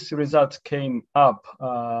when these results came up,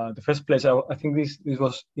 the first place, I think this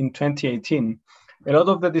was in 2018, a lot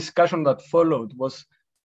of the discussion that followed was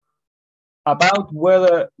about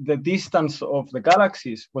whether the distance of the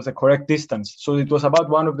galaxies was the correct distance. So it was about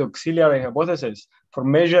one of the auxiliary hypotheses for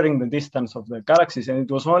measuring the distance of the galaxies. And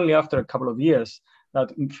it was only after a couple of years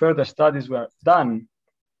that further studies were done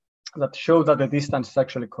that showed that the distance is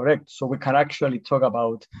actually correct. So we can actually talk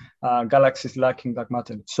about galaxies lacking dark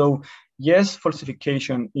matter. So yes,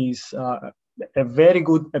 falsification is a very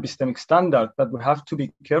good epistemic standard, but we have to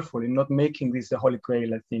be careful in not making this the holy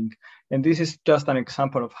grail, I think. And this is just an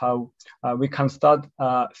example of how we can start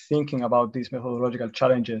thinking about these methodological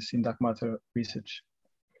challenges in dark matter research.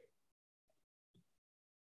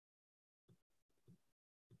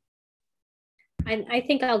 I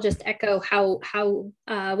think I'll just echo how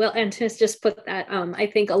well Antonis just put that. I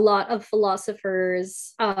think a lot of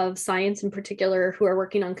philosophers of science in particular who are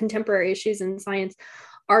working on contemporary issues in science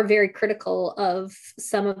are very critical of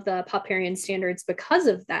some of the Popperian standards because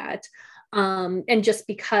of that. And just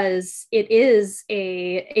because it is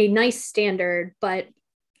a nice standard, but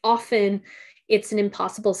often it's an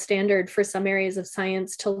impossible standard for some areas of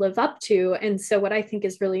science to live up to. And so what I think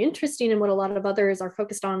is really interesting and what a lot of others are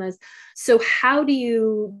focused on is, so how do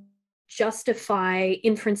you justify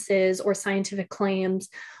inferences or scientific claims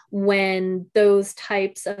when those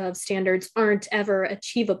types of standards aren't ever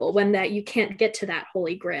achievable, when that you can't get to that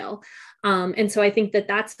holy grail. And so I think that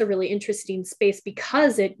that's the really interesting space,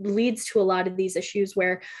 because it leads to a lot of these issues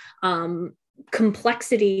where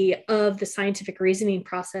complexity of the scientific reasoning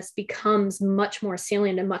process becomes much more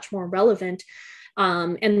salient and much more relevant,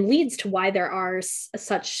 and leads to why there are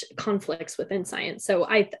such conflicts within science. So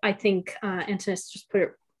I think Antonis just put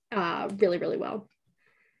it really, really well.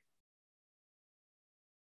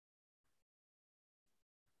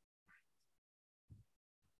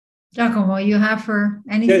 Giacomo, you have for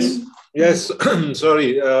anything? Yes.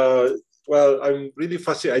 Sorry. Well, I'm really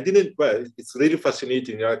fascinated. It's really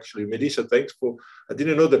fascinating, actually. Melissa, thanks for. I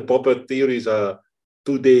didn't know that Popper theories are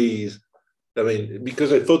 2 days. I mean,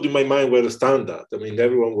 because I thought in my mind were the standard. I mean,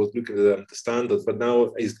 everyone was looking at them, the standards, but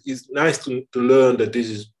now it's nice to learn that this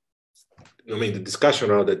is. I mean, the discussion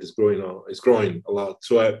around that is growing a lot.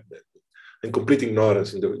 So I'm complete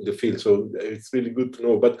ignorance in the field. So it's really good to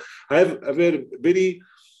know. But I have a very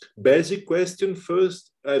basic question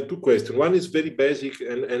first. I have 2 questions. One is very basic,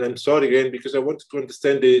 and I'm sorry again, because I wanted to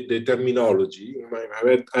understand the terminology.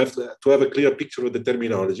 I have to have a clear picture of the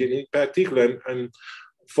terminology. And in particular, I'm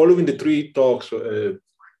following the 3 talks from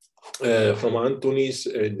Antonis,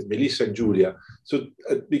 Melissa, and Julia. So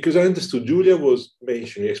because I understood Julia was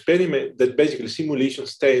mentioning experiment, that basically simulation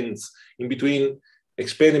stands in between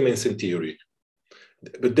experiments and theory.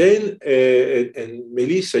 But then, and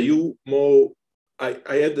Melissa, you more,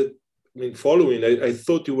 I had the, following, I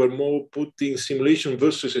thought you were more putting simulation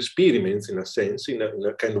versus experiments in a sense, in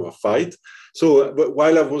a kind of a fight. So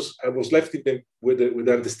while I was left with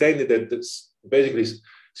the understanding that this basically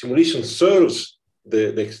simulation serves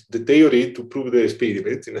the theory to prove the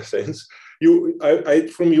experiment in a sense. I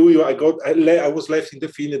was left in the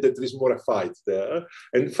feeling that there is more a fight there.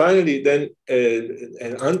 And finally, then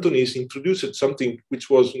Antonis introduced something which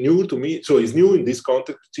was new to me. So it's new in this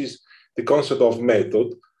context, which is the concept of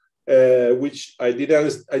method, which I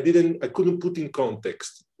couldn't put in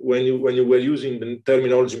context when you were using the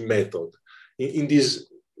terminology method in this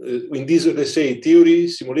let's say theory,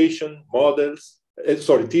 simulation, models.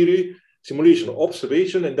 Theory, simulation,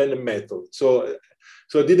 observation, and then a method. So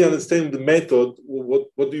I didn't understand the method.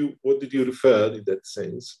 What did you refer in that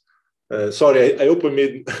sense? Sorry, I hope I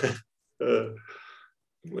made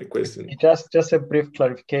my question. Just a brief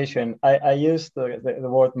clarification. I used the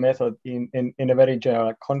word method in a very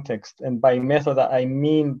general context, and by method I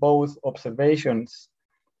mean both observations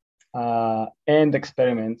and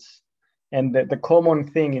experiments. And the common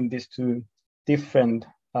thing in these 2 different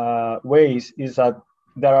ways is that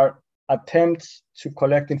there are attempts to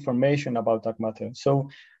collect information about dark matter. So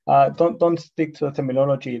don't stick to the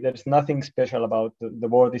terminology. There's nothing special about the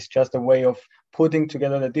word. It's just a way of putting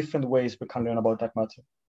together the different ways we can learn about dark matter.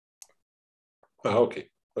 Okay.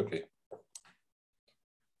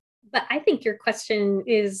 But I think your question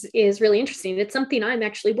is really interesting. It's something I'm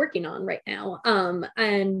actually working on right now.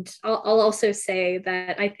 And I'll also say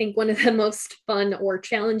that I think one of the most fun or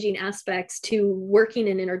challenging aspects to working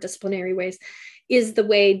in interdisciplinary ways is the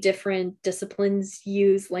way different disciplines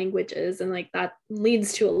use languages. And like that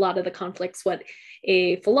leads to a lot of the conflicts. What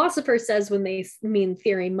a philosopher says when they mean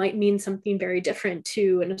theory might mean something very different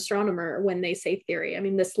to an astronomer when they say theory. I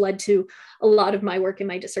mean, this led to a lot of my work in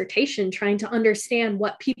my dissertation, trying to understand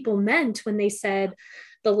what people meant when they said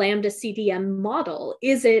the lambda CDM model.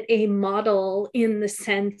 Is it a model in the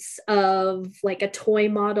sense of like a toy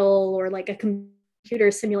model or like a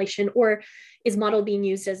computer simulation, or is model being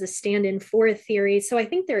used as a stand-in for a theory? So I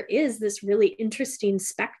think there is this really interesting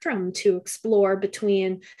spectrum to explore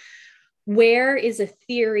between where is a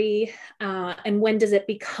theory and when does it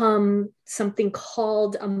become something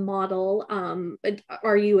called a model?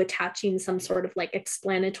 Are you attaching some sort of like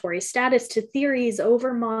explanatory status to theories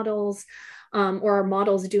over models? Or are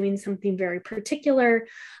models doing something very particular?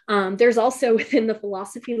 There's also within the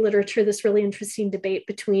philosophy literature this really interesting debate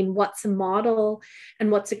between what's a model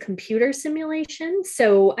and what's a computer simulation.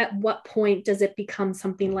 So at what point does it become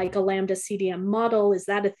something like a lambda CDM model? Is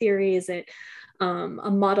that a theory? Is it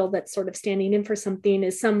a model that's sort of standing in for something?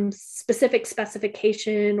 Is some specific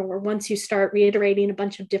specification, or once you start reiterating a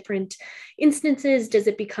bunch of different instances, does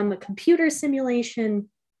it become a computer simulation?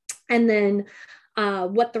 And then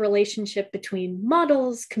what the relationship between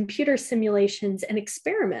models, computer simulations, and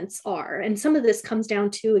experiments are. And some of this comes down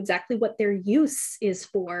to exactly what their use is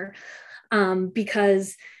for,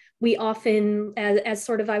 because we often, as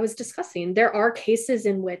sort of I was discussing, there are cases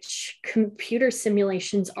in which computer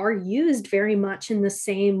simulations are used very much in the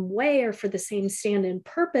same way or for the same stand-in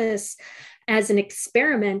purpose as an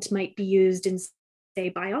experiment might be used in say,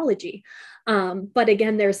 biology. But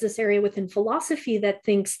again, there's this area within philosophy that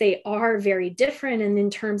thinks they are very different, and in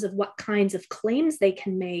terms of what kinds of claims they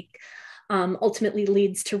can make, ultimately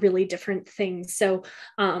leads to really different things. So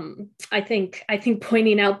I think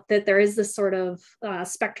pointing out that there is this sort of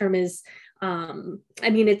spectrum is, I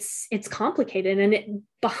mean, it's complicated, and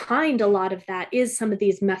behind a lot of that is some of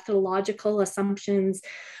these methodological assumptions.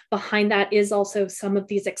 Behind that is also some of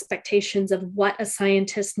these expectations of what a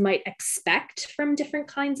scientist might expect from different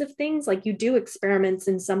kinds of things. Like, you do experiments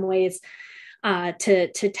in some ways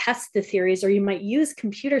to test the theories, or you might use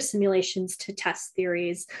computer simulations to test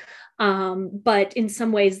theories. But in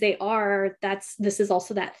some ways this is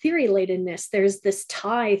also that theory latedness. There's this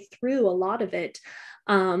tie through a lot of it.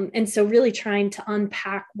 And so really trying to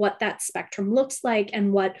unpack what that spectrum looks like,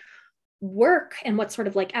 and what work and what sort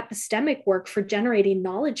of like epistemic work for generating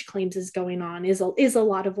knowledge claims is going on is a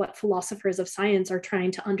lot of what philosophers of science are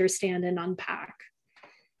trying to understand and unpack.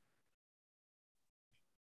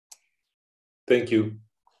 Thank you.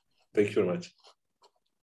 Thank you very much.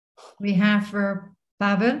 We have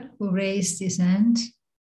Pavel, who raised his hand.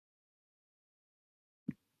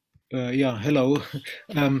 Yeah, hello.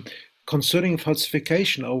 Concerning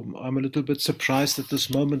falsification, I'm a little bit surprised at this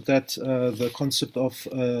moment that the concept of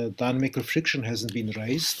dynamical friction hasn't been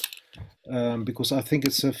raised, because I think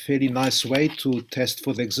it's a fairly nice way to test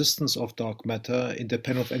for the existence of dark matter,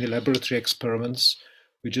 independent of any laboratory experiments.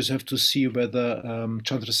 We just have to see whether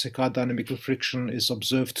Chandrasekhar dynamical friction is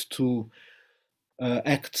observed to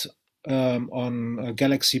act on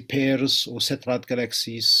galaxy pairs or satellite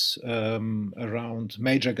galaxies around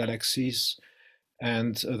major galaxies.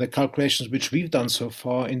 And the calculations which we've done so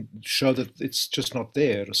far show that it's just not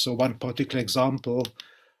there. So one particular example,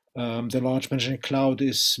 the large Magellanic Cloud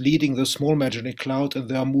is leading the small Magellanic Cloud, and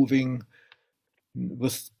they are moving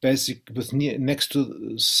next to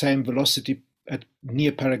the same velocity at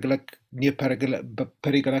near perigalactic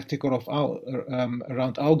or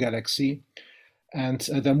around our galaxy, and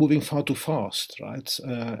they're moving far too fast, right?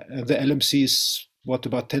 The LMC is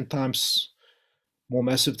about 10 times more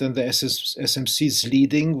massive than the SMCs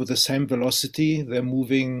leading with the same velocity. They're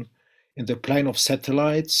moving in the plane of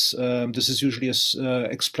satellites. This is usually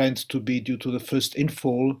explained to be due to the first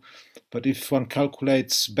infall, but if one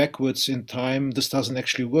calculates backwards in time, this doesn't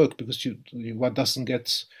actually work, because one doesn't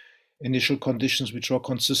get initial conditions which are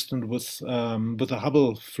consistent with the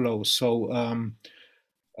Hubble flow. So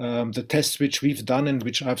the tests which we've done and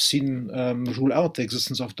which I've seen rule out the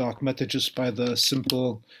existence of dark matter just by the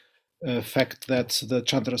simple fact that the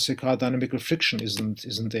Chandrasekhar dynamical friction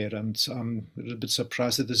isn't there, and I'm a little bit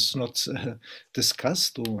surprised that this is not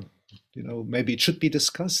discussed, or maybe it should be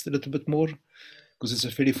discussed a little bit more, because it's a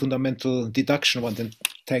fairly fundamental deduction one then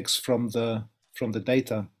takes from the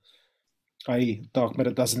data, i.e., dark matter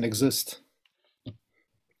doesn't exist.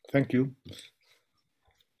 Thank you.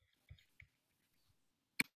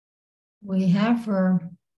 We have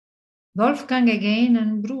Wolfgang again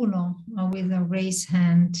and Bruno with a raised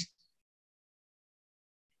hand.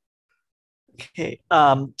 Okay,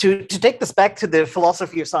 to take this back to the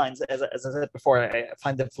philosophy of science, as I said before, I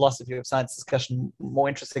find the philosophy of science discussion more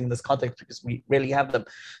interesting in this context because we rarely have them.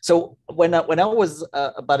 So when I was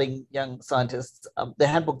a budding young scientist, the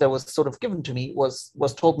handbook that was sort of given to me was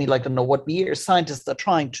told me, like, what we as scientists are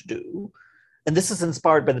trying to do, and this is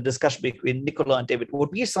inspired by the discussion between Nicola and David,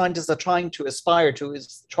 what we as scientists are trying to aspire to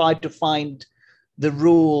is try to find the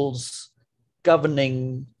rules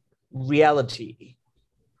governing reality,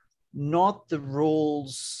 not the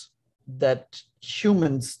rules that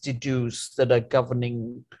humans deduce that are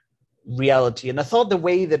governing reality. And I thought the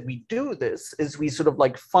way that we do this is we sort of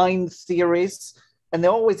like find theories, and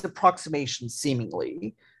they're always approximations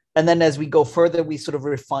seemingly. And then as we go further, we sort of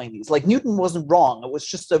refine these. Like Newton wasn't wrong. It was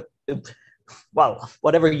just well,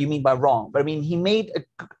 whatever you mean by wrong. But I mean, he made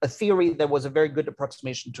a theory that was a very good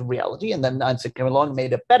approximation to reality. And then Einstein came along and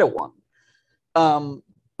made a better one.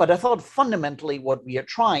 But I thought fundamentally what we are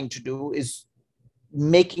trying to do is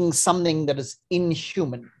making something that is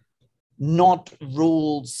inhuman, not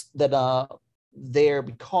rules that are there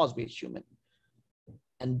because we're human.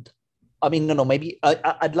 And I mean, maybe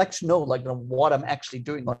I'd like to know, like, what I'm actually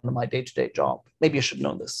doing on my day-to-day job. Maybe I should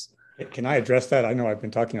know this. Can I address that? I know I've been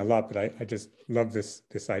talking a lot, but I just love this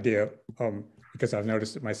idea because I've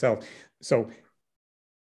noticed it myself. So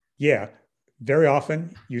yeah, very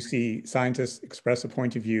often you see scientists express a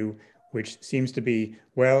point of view which seems to be,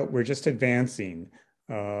 well, we're just advancing.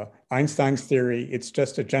 Einstein's theory, it's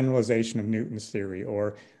just a generalization of Newton's theory,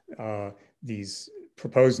 or these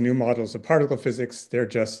proposed new models of particle physics, they're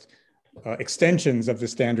just extensions of the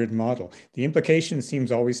standard model. The implication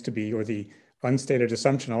seems always to be, or the unstated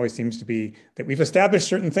assumption always seems to be that we've established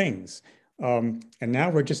certain things, and now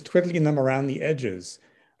we're just twiddling them around the edges.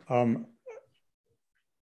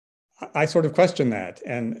 I sort of question that,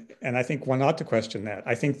 and I think one ought to question that.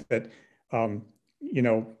 I think that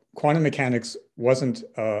quantum mechanics wasn't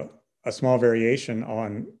a small variation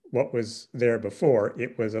on what was there before.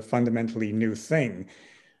 It was a fundamentally new thing.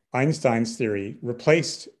 Einstein's theory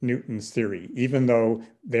replaced Newton's theory, even though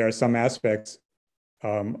there are some aspects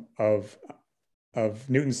of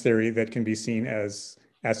Newton's theory that can be seen as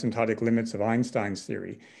asymptotic limits of Einstein's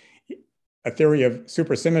theory. A theory of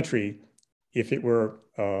supersymmetry, if it were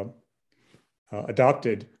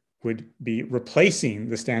adopted, would be replacing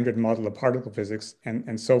the standard model of particle physics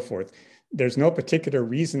and so forth. There's no particular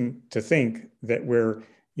reason to think that we're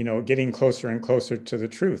getting closer and closer to the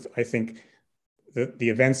truth. I think that the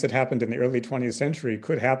events that happened in the early 20th century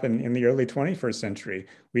could happen in the early 21st century.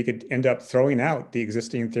 We could end up throwing out the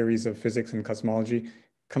existing theories of physics and cosmology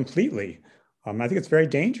completely. I think it's very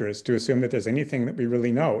dangerous to assume that there's anything that we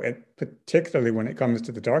really know, and particularly when it comes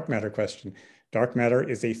to the dark matter question. Dark matter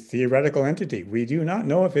is a theoretical entity. We do not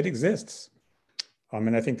know if it exists.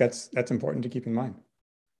 And I think that's important to keep in mind.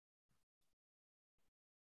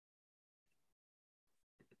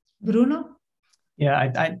 Bruno?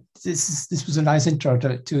 Yeah, this was a nice intro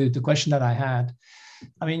to the question that I had.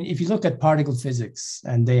 I mean, if you look at particle physics,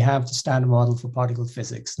 and they have the standard model for particle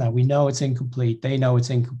physics, now we know it's incomplete, they know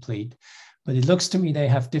it's incomplete, but it looks to me they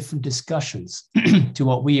have different discussions to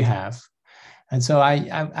what we have. And so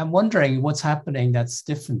I'm wondering what's happening that's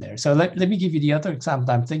different there. So let me give you the other example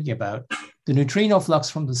that I'm thinking about. The neutrino flux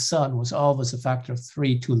from the sun was always a factor of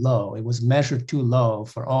 3 too low. It was measured too low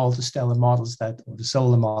for all the stellar models or the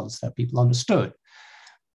solar models that people understood.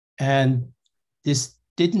 And this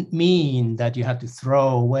didn't mean that you had to throw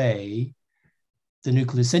away the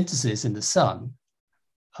nucleosynthesis in the sun.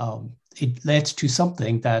 It led to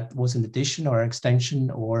something that was an addition or extension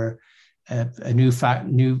or a new part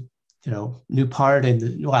in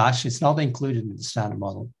the, well, actually it's not included in the standard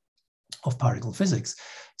model of particle physics.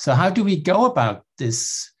 So how do we go about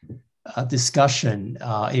this discussion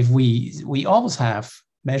if we always have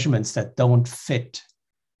measurements that don't fit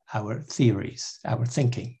our theories, our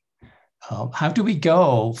thinking? How do we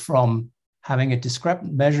go from having a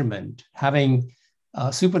discrepant measurement, having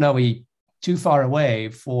supernovae too far away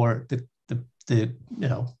for the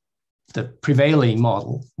prevailing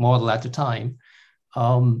model at the time?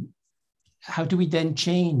 How do we then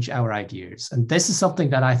change our ideas? And this is something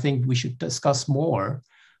that I think we should discuss more,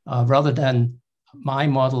 rather than my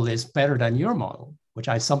model is better than your model, which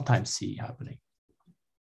I sometimes see happening.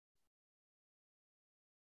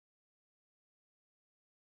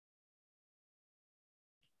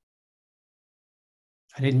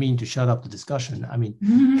 I didn't mean to shut up the discussion. I mean,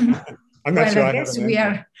 I'm not sure I guess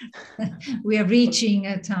we are reaching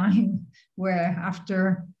a time where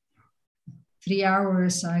after 3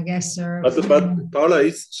 hours, I guess. But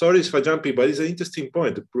Paola, sorry for jumping, but it's an interesting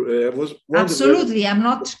point. Absolutely, I'm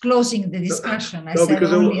not closing the discussion. I said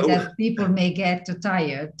only that people may get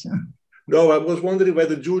tired. No, I was wondering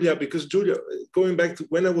whether Julia, going back to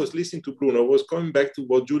when I was listening to Bruno, I was coming back to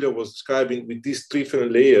what Julia was describing with these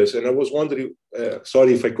different layers, and I was wondering,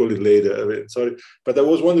 sorry if I call it later, sorry, but I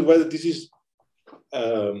was wondering whether this is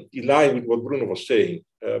in line with what Bruno was saying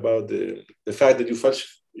about the fact that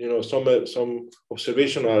some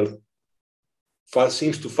observational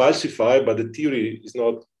seems to falsify, but the theory is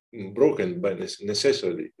not broken by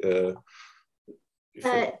necessarily.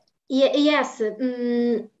 Yes,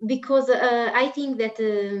 because I think that,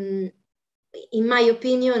 in my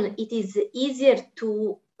opinion, it is easier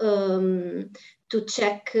to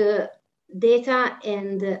check data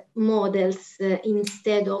and models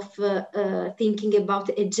instead of thinking about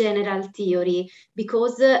a general theory,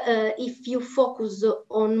 because if you focus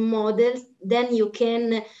on models, then you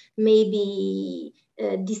can maybe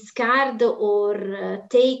discard or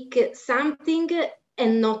take something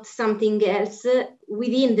and not something else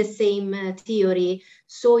within the same theory.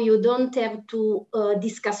 So you don't have to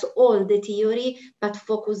discuss all the theory, but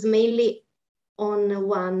focus mainly on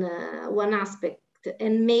one aspect.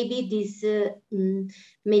 And maybe this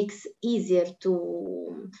makes easier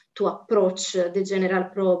to approach the general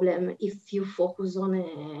problem if you focus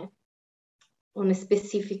on a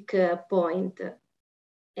specific point.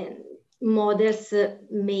 And models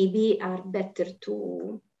maybe are better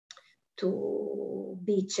to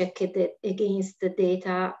be checked against the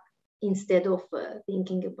data instead of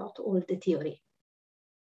thinking about all the theory.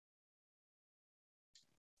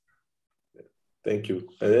 Thank you.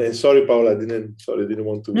 And sorry, Paula, I didn't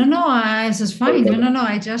want to. No, this is fine. No,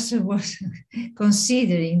 I just was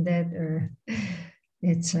considering that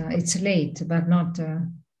it's late, but not.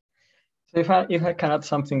 So if I can add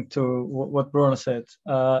something to what Bruno said,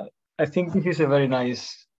 I think this is a very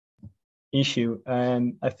nice issue,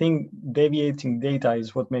 and I think deviating data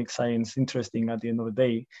is what makes science interesting at the end of the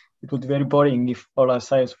day. It would be very boring if all our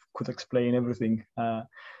science could explain everything.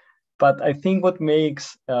 But I think what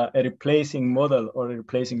makes a replacing model or a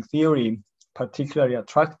replacing theory particularly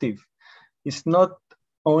attractive is not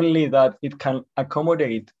only that it can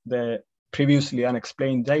accommodate the previously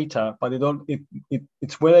unexplained data, but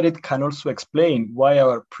it's whether it can also explain why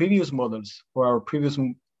our previous models or our previous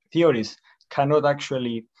theories cannot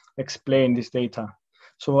actually explain this data.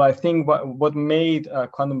 So I think what made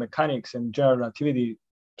quantum mechanics and general relativity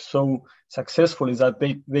so successful is that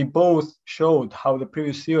they both showed how the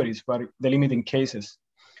previous theories were the limiting cases.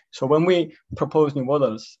 So when we propose new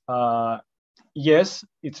models, yes,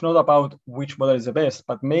 it's not about which model is the best,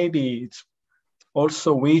 but maybe it's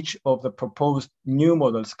also which of the proposed new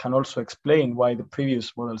models can also explain why the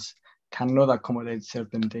previous models cannot accommodate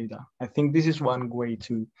certain data. I think this is one way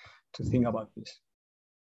to think about this.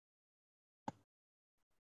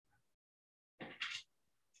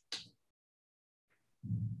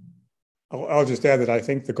 I'll just add that I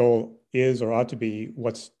think the goal is or ought to be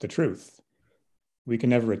what's the truth. We can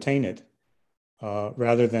never attain it,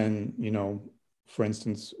 rather than, for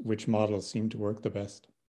instance, which models seem to work the best.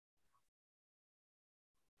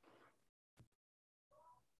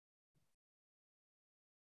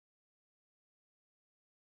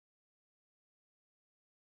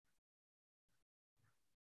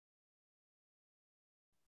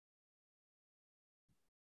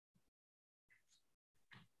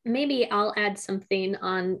 Maybe I'll add something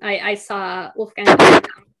on. I saw Wolfgang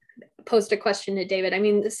posed a question to David. I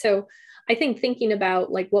mean, so I think thinking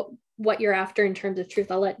about like what you're after in terms of truth,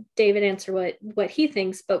 I'll let David answer what he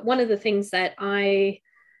thinks. But one of the things that I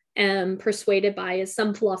am persuaded by is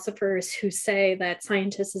some philosophers who say that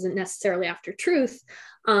scientists isn't necessarily after truth,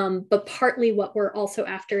 but partly what we're also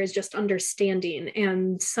after is just understanding.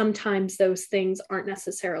 And sometimes those things aren't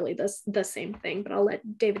necessarily the same thing, but I'll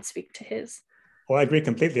let David speak to his. Well, I agree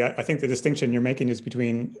completely. I think the distinction you're making is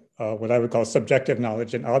between what I would call subjective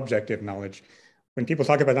knowledge and objective knowledge. When people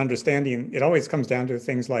talk about understanding, it always comes down to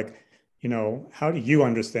things like, how do you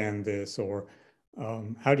understand this? Or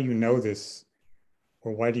how do you know this?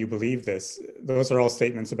 Or why do you believe this? Those are all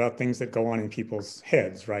statements about things that go on in people's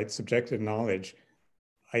heads, right? Subjective knowledge.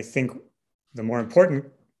 I think the more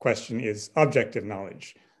important question is objective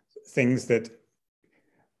knowledge,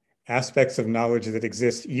 aspects of knowledge that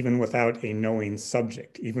exist even without a knowing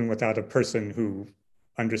subject, even without a person who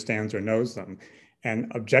understands or knows them. And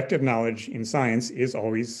objective knowledge in science is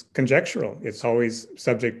always conjectural. It's always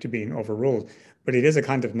subject to being overruled, but it is a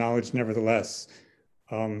kind of knowledge nevertheless.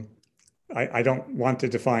 I don't want to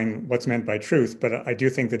define what's meant by truth, but I do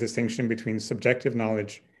think the distinction between subjective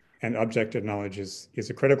knowledge and objective knowledge is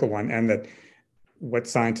a critical one, and that what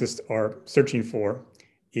scientists are searching for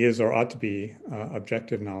is or ought to be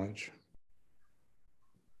objective knowledge.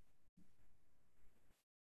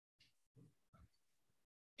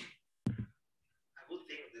 I would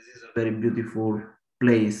think this is a very beautiful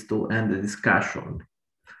place to end the discussion,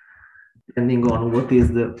 depending on what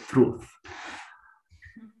is the truth.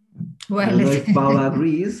 Well, I don't know if Paula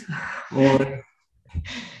agrees, or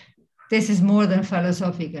this is more than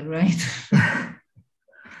philosophical, right?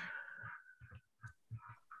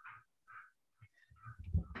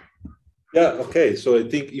 Yeah, okay. So I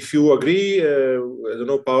think if you agree, I don't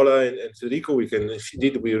know, Paula and Federico, we can, if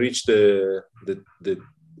indeed we reach the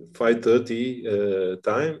 5:30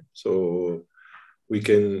 time, so we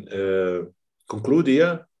can conclude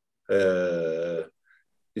here.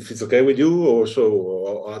 If it's okay with you, or so,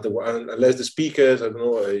 or otherwise, unless the speakers, I don't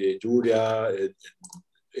know, Julia,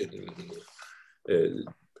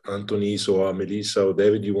 Anthony, or Melissa, or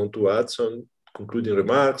David, you want to add some concluding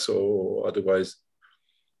remarks, or otherwise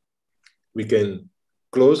we can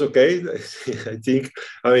close. Okay. I think,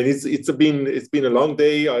 it's been a long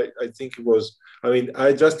day. I think it was,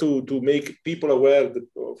 I just to make people aware that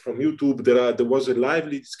from YouTube, there was a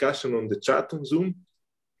lively discussion on the chat on Zoom,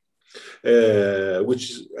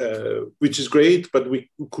 which is great, but we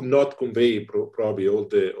could not convey probably all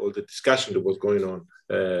the discussion that was going on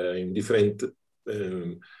in different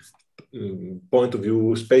point of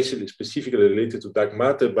view, specifically related to dark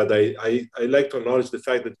matter. But I like to acknowledge the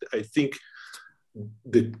fact that I think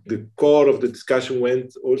the core of the discussion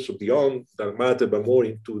went also beyond dark matter, but more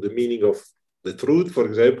into the meaning of the truth, for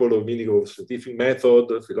example, or meaning of scientific method,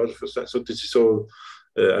 philosophy of science. So this is all,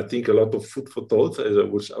 I think, a lot of food for thought, as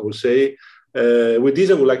I would say. With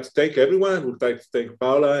this, I would like to thank everyone. I would like to thank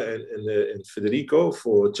Paola and Federico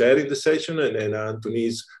for chairing the session, and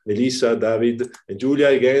Antonis, Melissa, David, and Julia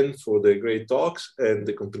again for the great talks and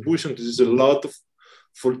the contribution. This is a lot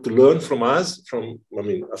to learn from us, from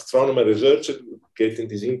astronomer researchers, getting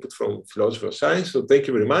this input from philosophy of science. So thank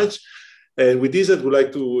you very much. And with this, I would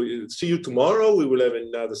like to see you tomorrow. We will have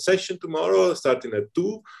another session tomorrow, starting at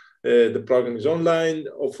 2. The program is online.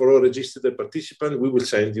 For all registered participants, we will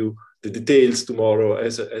send you the details tomorrow.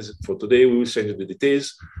 As for today, we will send you the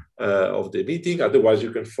details of the meeting. Otherwise,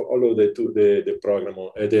 you can follow the program,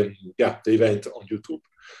 the event on YouTube.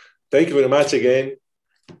 Thank you very much again,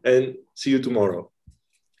 and see you tomorrow.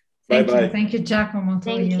 Bye-bye. Thank you, Giacomo.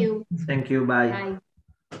 Thank you. Thank you. Bye. Bye.